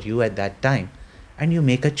relevant for you at that time, and you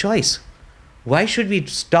make a choice. Why should we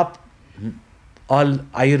stop all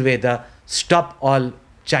Ayurveda, stop all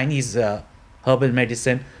Chinese herbal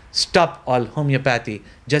medicine, stop all homeopathy,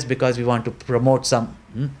 just because we want to promote some,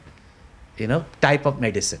 type of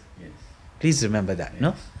medicine? Yes. Please remember that,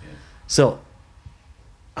 Yes. So,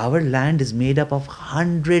 our land is made up of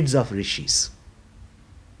hundreds of rishis,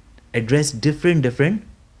 address different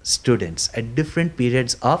students at different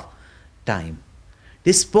periods of time.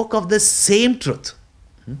 They spoke of the same truth,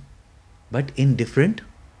 but in different,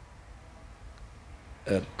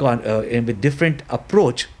 with different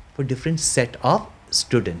approach for different set of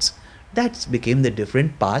students. That became the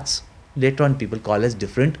different paths. Later on, people call us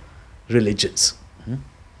different religions.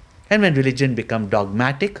 And when religion become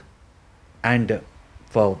dogmatic, and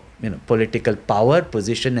for political power,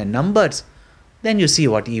 position, and numbers, then you see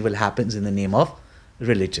what evil happens in the name of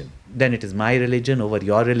religion. Then it is my religion over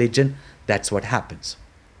your religion. That's what happens.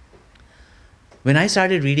 When I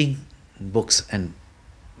started reading books, and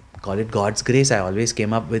call it God's grace, I always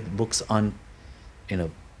came up with books on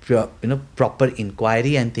proper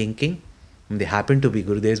inquiry and thinking. And they happened to be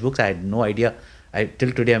Gurudev's books. I had no idea.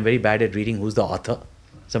 Till today, I'm very bad at reading who's the author.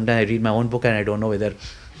 Sometimes I read my own book and I don't know whether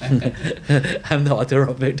I'm the author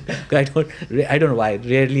of it. I don't know why.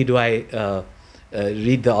 Rarely do I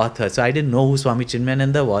read the author. So I didn't know who Swami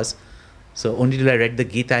Chinmaya was. So only till I read the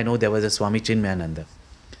Gita, I know there was a Swami Chinmaya.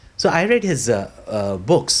 So I read his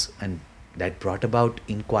books, and that brought about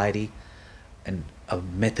inquiry and a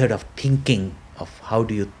method of thinking, of how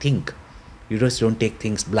do you think. You just don't take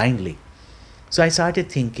things blindly. So I started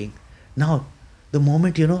thinking. Now, the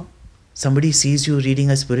moment, somebody sees you reading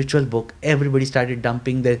a spiritual book, everybody started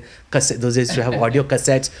dumping their cassettes. Those days to have audio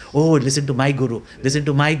cassettes. Oh, listen to my guru. Listen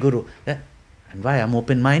to my guru. And why? I'm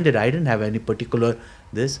open-minded. I didn't have any particular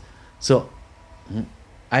this. So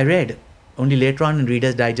I read. Only later on in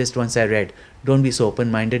Reader's Digest, once I read, don't be so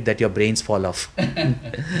open-minded that your brains fall off.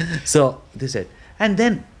 So they said. And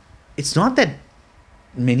then it's not that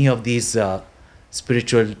many of these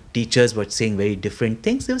spiritual teachers were saying very different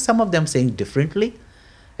things. There were some of them saying differently,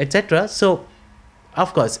 etc. So,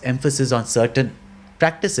 of course, emphasis on certain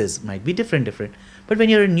practices might be different. But when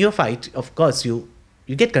you're a neophyte, of course, you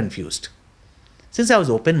get confused. Since I was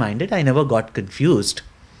open-minded, I never got confused.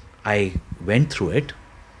 I went through it.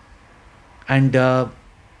 And I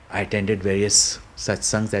attended various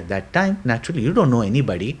satsangs at that time. Naturally, you don't know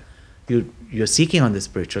anybody. You're seeking on the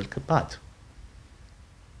spiritual path.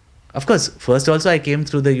 Of course, first also I came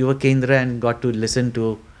through the Yuva Kendra and got to listen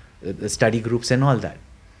to the study groups and all that.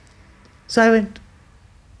 So I went.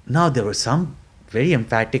 Now there were some very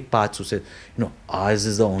emphatic paths who said, ours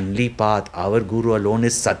is the only path. Our guru alone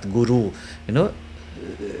is Satguru,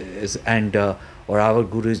 or our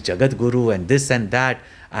guru is Jagat Guru, and this and that.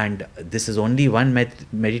 And this is only one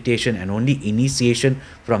meditation and only initiation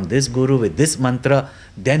from this guru with this mantra.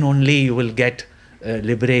 Then only you will get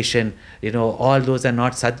liberation. All those are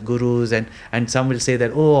not Satgurus. And some will say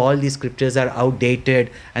that, all these scriptures are outdated.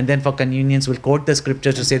 And then for convenience, will quote the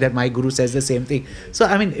scriptures to say that my guru says the same thing. So,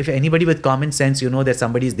 if anybody with common sense, you know that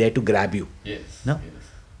somebody is there to grab you. Yes. No? Yes.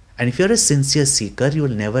 And if you're a sincere seeker, you will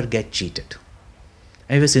never get cheated.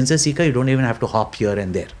 And if you're a sincere seeker, you don't even have to hop here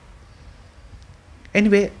and there.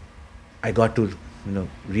 Anyway, I got to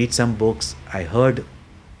read some books. I heard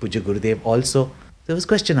Puja Gurudev also. There was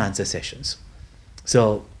question answer sessions.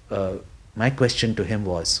 So my question to him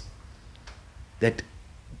was that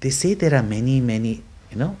they say there are many,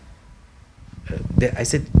 I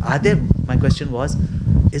said, my question was,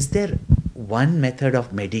 is there one method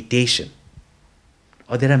of meditation?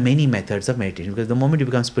 Or there are many methods of meditation? Because the moment you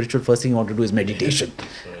become spiritual, first thing you want to do is meditation.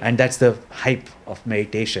 And that's the hype of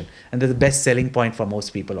meditation. And that's the best selling point for most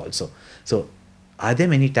people also. So, are there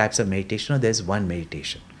many types of meditation, or there's one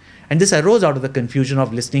meditation? And this arose out of the confusion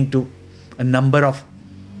of listening to a number of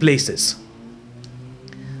places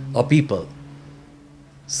or people.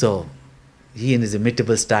 So, he in his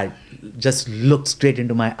imitable style just looked straight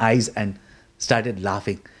into my eyes and started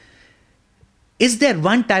laughing. Is there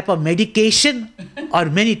one type of medication or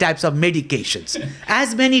many types of medications?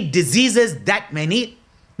 As many diseases, that many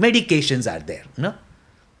medications are there. No?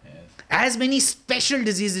 Yes. As many special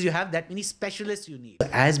diseases you have, that many specialists you need.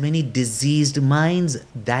 As many diseased minds,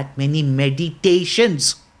 that many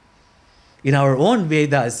meditations. In our own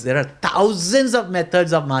Vedas, there are thousands of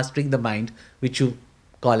methods of mastering the mind, which you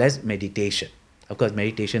call as meditation. Of course,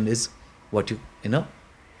 meditation is what you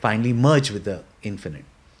finally merge with the infinite.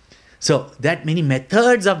 So that many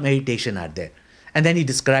methods of meditation are there. And then he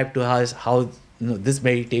described to us how this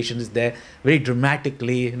meditation is there very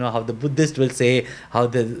dramatically, how the Buddhist will say, how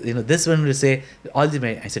the this one will say, all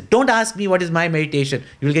the I said, don't ask me what is my meditation.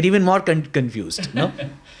 You will get even more confused. And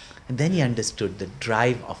then he understood the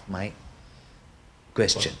drive of my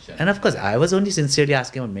question. And of course, I was only sincerely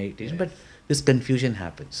asking about meditation, but this confusion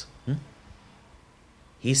happens.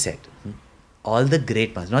 He said, all the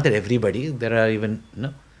great masters, not that everybody, there are even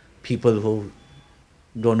people who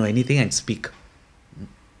don't know anything and speak.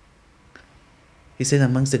 He says,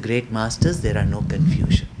 amongst the great masters, there are no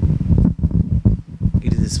confusion.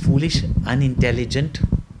 It is this foolish, unintelligent,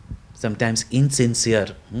 sometimes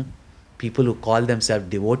insincere people who call themselves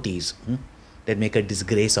devotees that make a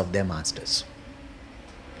disgrace of their masters.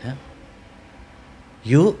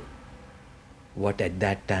 Yeah? What at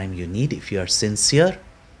that time you need, if you are sincere,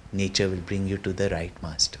 nature will bring you to the right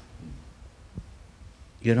master.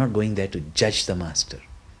 You're not going there to judge the master,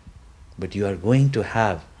 but you are going to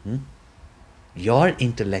have your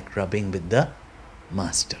intellect rubbing with the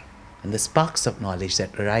master. And the sparks of knowledge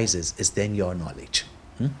that arises is then your knowledge.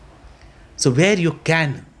 So where you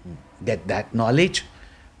can get that knowledge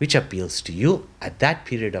which appeals to you at that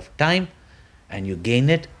period of time and you gain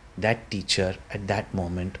it, that teacher at that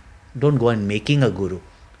moment, don't go on making a guru,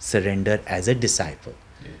 surrender as a disciple.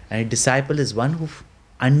 Yes. And a disciple is one who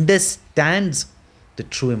understands the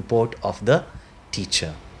true import of the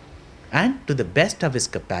teacher. And to the best of his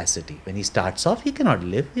capacity, when he starts off, he cannot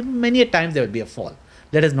live. Many a times there will be a fall.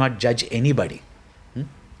 Let us not judge anybody.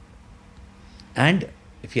 And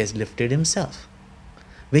if he has lifted himself,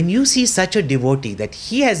 when you see such a devotee that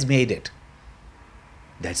he has made it,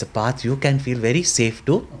 that's a path you can feel very safe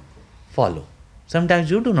to follow.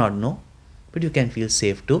 Sometimes you do not know, but you can feel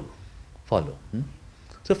safe to follow.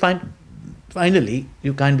 So finally,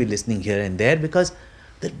 you can't be listening here and there because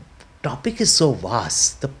the topic is so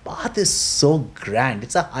vast. The path is so grand.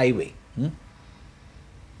 It's a highway.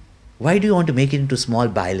 Why do you want to make it into small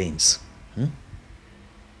bylanes?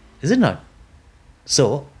 Is it not?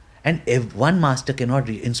 So, and if one master cannot,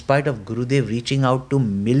 in spite of Gurudev reaching out to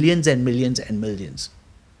millions and millions and millions,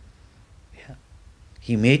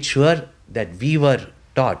 he made sure that we were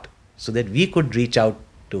taught so that we could reach out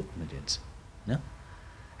to millions.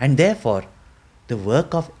 And therefore, the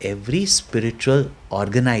work of every spiritual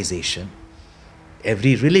organization,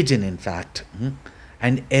 every religion in fact,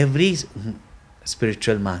 and every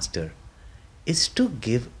spiritual master is to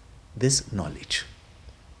give this knowledge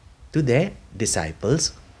to their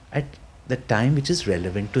disciples at the time which is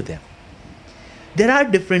relevant to them. There are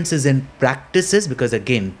differences in practices because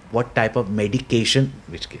again, what type of medication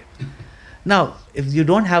which give. Now, if you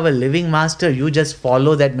don't have a living master, you just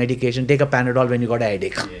follow that medication. Take a Panadol when you got a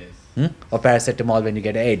headache. Yes. Or paracetamol when you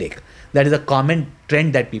get a headache. That is a common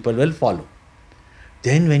trend that people will follow.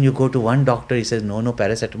 Then when you go to one doctor, he says, no,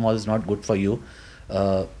 paracetamol is not good for you.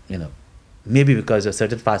 Maybe because a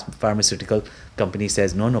certain pharmaceutical company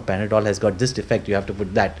says, no, Panadol has got this defect, you have to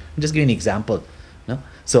put that. I'm just giving an example.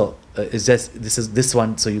 So it's just, this is this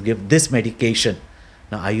one, so you give this medication.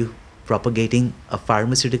 Now, are you propagating a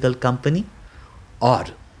pharmaceutical company or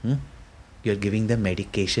you're giving them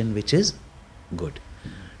medication which is good?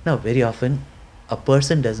 Now, very often a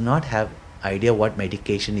person does not have idea what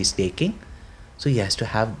medication he's taking, so he has to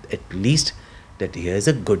have at least that here is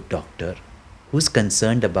a good doctor who's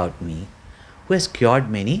concerned about me, who has cured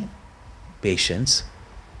many patients.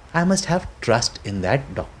 I must have trust in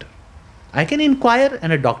that doctor. I can inquire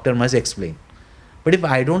and a doctor must explain. But if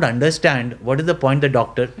I don't understand what is the point the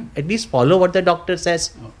doctor, at least follow what the doctor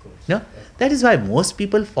says. Of course. No? That is why most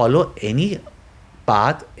people follow any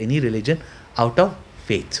path, any religion out of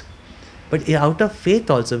faith. But out of faith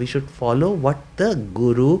also we should follow what the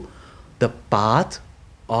guru, the path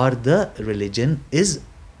or the religion is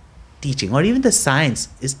teaching, or even the science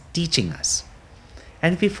is teaching us.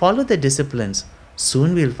 And if we follow the disciplines,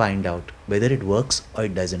 soon we'll find out whether it works or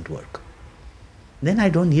it doesn't work. Then I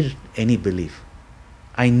don't need any belief.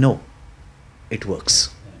 I know it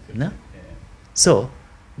works. No? So,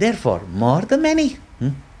 therefore, more the many.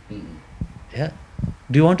 Yeah.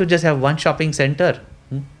 Do you want to just have one shopping center?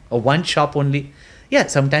 Or one shop only? Yeah,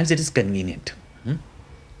 sometimes it is convenient.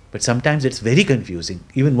 But sometimes it's very confusing.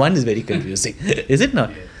 Even one is very confusing. Is it not?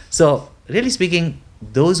 Yes. So, really speaking,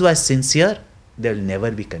 those who are sincere, there will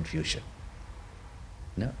never be confusion.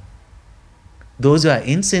 No? Those who are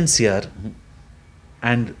insincere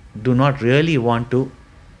and do not really want to,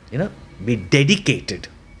 be dedicated,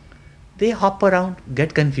 they hop around,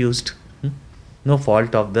 get confused. No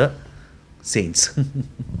fault of the saints.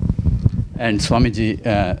 And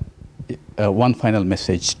Swamiji, one final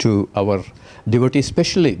message to our devotees,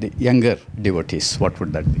 especially the younger devotees, what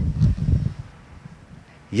would that be?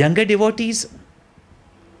 Younger devotees,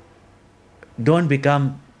 don't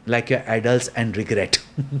become like your adults and regret.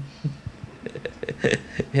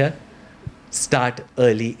 Yeah? Start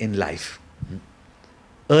early in life.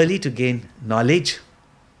 Early to gain knowledge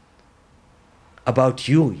about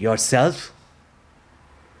you, yourself.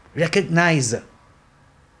 Recognize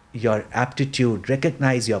your aptitude,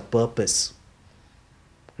 recognize your purpose.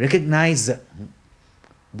 Recognize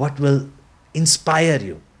what will inspire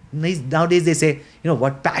you. Nowadays they say,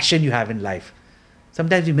 what passion you have in life.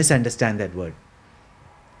 Sometimes we misunderstand that word.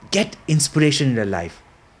 Get inspiration in your life.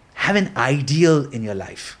 Have an ideal in your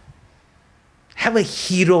life. Have a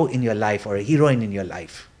hero in your life or a heroine in your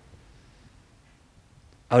life.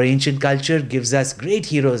 Our ancient culture gives us great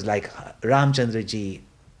heroes like Ramchandra ji,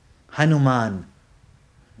 Hanuman.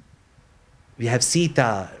 We have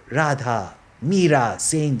Sita, Radha, Meera,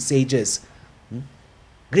 saints, sages.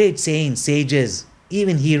 Great saints, sages,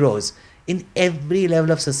 even heroes in every level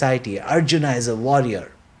of society. Arjuna as a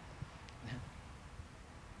warrior.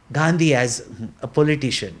 Gandhi as a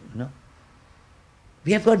politician.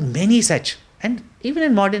 We have got many such. And even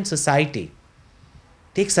in modern society,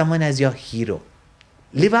 take someone as your hero.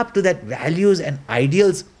 Live up to that values and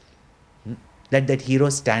ideals that that hero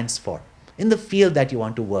stands for in the field that you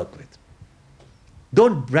want to work with.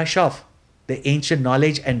 Don't brush off the ancient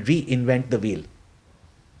knowledge and reinvent the wheel.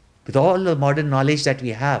 With all the modern knowledge that we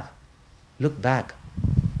have, look back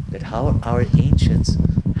at how our ancients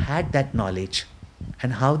had that knowledge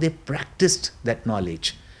and how they practiced that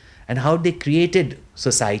knowledge and how they created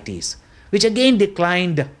societies which again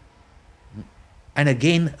declined and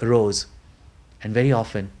again rose. And very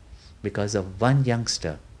often because of one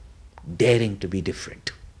youngster daring to be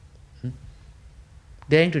different.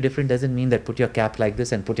 Daring to different doesn't mean that put your cap like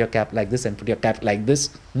this and put your cap like this and put your cap like this,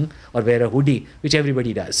 or wear a hoodie, which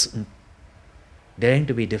everybody does. Daring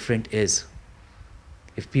to be different is,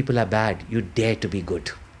 if people are bad, you dare to be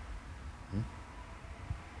good.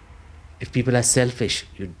 If people are selfish,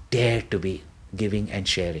 you dare to be giving and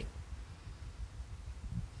sharing.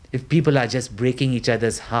 If people are just breaking each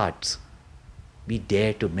other's hearts, we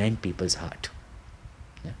dare to mend people's heart.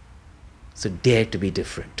 So dare to be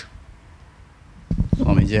different.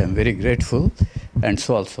 Swamiji, I'm very grateful, and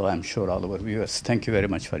so also I'm sure all our viewers. Thank you very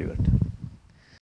much for your time.